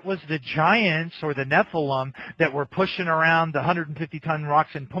says it was the giants or the Nephilim that were pushing around the 150-ton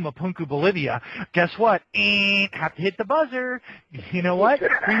rocks in Pumapunku, Bolivia, guess what? Have to hit the buzzer. You know what?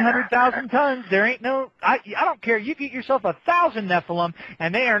 300,000 tons. There ain't no, I don't care. You get yourself 1,000 Nephilim,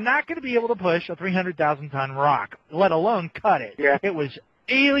 and they are not going to be able to push a 300,000-ton rock, let alone cut it. Yeah. It was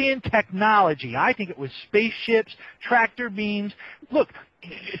alien technology. I think it was spaceships, tractor beams. Look,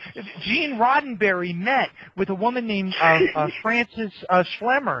 Gene Roddenberry met with a woman named Frances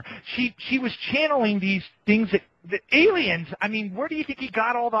Schlemmer. She was channeling these things that the aliens. I mean, where do you think he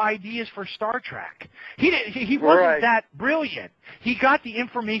got all the ideas for Star Trek? He wasn't that brilliant. He got the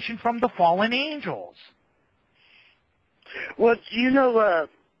information from the fallen angels. Well, you know,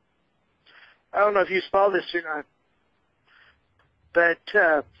 I don't know if you saw this or not, but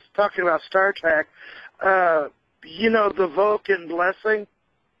talking about Star Trek, you know the Vulcan blessing?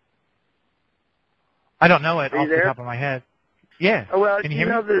 I don't know it Are you off the there? top of my head. Yeah. Oh, well, Can you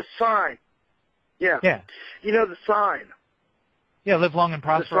know the sign. Yeah. Yeah. You know the sign. Yeah, live long and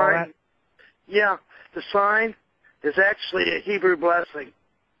prosper, all that. Yeah, the sign is actually a Hebrew blessing.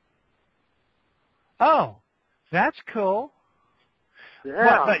 Oh, that's cool.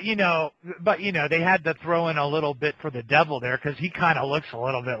 Yeah. But you know, they had to throw in a little bit for the devil there because he kind of looks a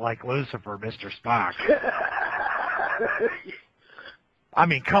little bit like Lucifer, Mr. Spock. I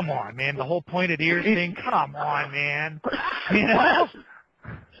mean, come on, man. The whole pointed ears thing. Come on, man. You know?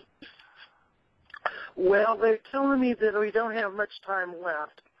 Well, they're telling me that we don't have much time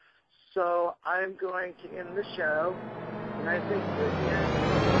left, so I'm going to end the show. And I think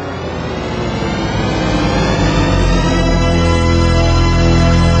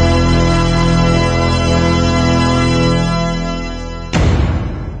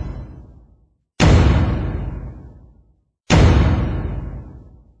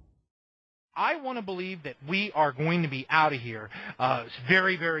I want to believe that we are going to be out of here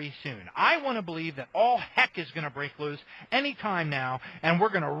very, very soon. I want to believe that all heck is going to break loose any time now, and we're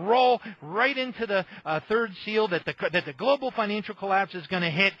going to roll right into the third seal, that the global financial collapse is going to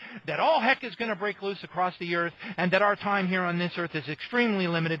hit, that all heck is going to break loose across the earth, and that our time here on this earth is extremely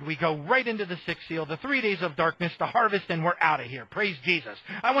limited. We go right into the sixth seal, the 3 days of darkness, the harvest, and we're out of here. Praise Jesus.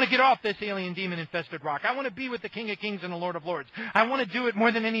 I want to get off this alien demon-infested rock. I want to be with the King of Kings and the Lord of Lords. I want to do it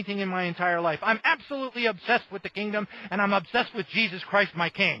more than anything in my entire life. I'm absolutely obsessed with the kingdom, and I'm obsessed with Jesus Christ, my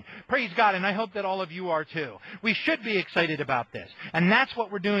King. Praise God, and I hope that all of you are too. We should be excited about this, and that's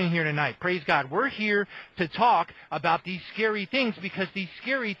what we're doing here tonight. Praise God. We're here to talk about these scary things because these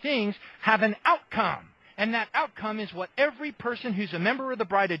scary things have an outcome. And that outcome is what every person who's a member of the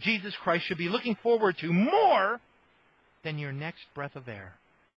Bride of Jesus Christ should be looking forward to more than your next breath of air.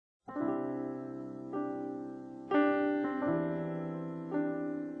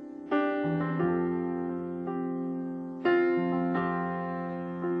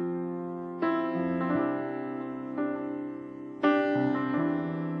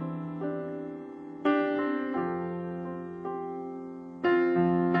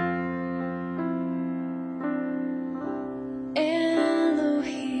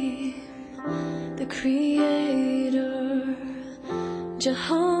 Creator,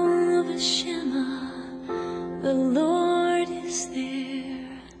 Jehovah Shammah, the Lord is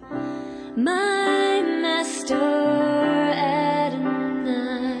there, my Master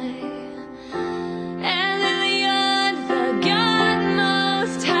Adonai, and Elion, the God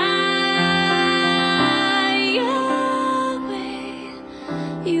Most High, Yahweh,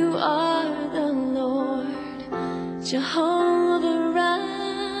 you are the Lord, Jehovah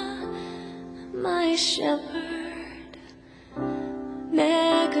my shepherd,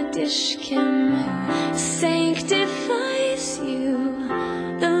 Mekadishkim, sanctifies you,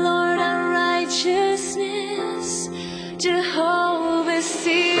 the Lord our righteousness, Jehovah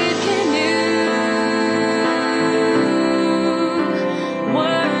Sidkenu.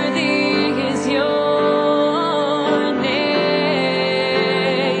 Worthy is your name,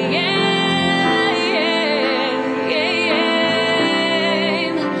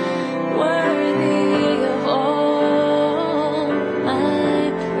 worthy of all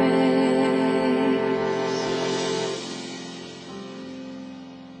my praise.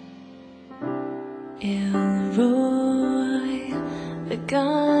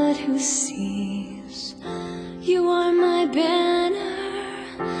 God who sees. You are my banner,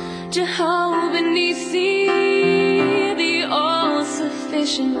 Jehovah Nissi, the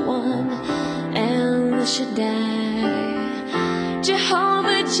all-sufficient one, El Shaddai,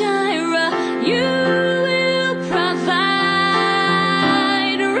 Jehovah Jireh, you will provide.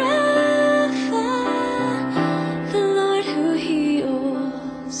 Rapha, the Lord who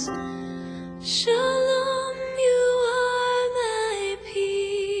heals. Shalom, you are my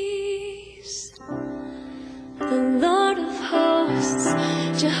peace. The Lord of hosts,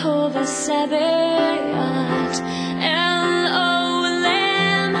 Jehovah Sabaoth, El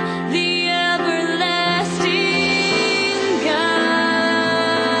Olam, the everlasting God.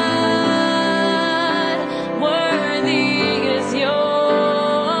 Worthy is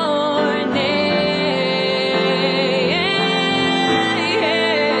your name.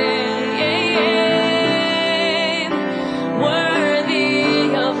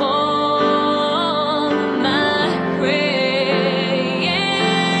 Worthy of all my praise.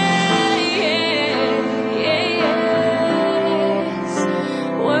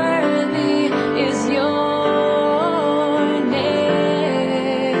 Worthy is your name.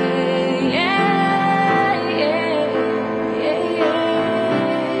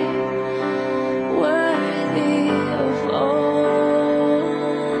 Worthy of all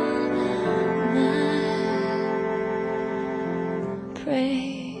my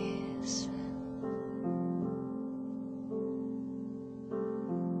praise.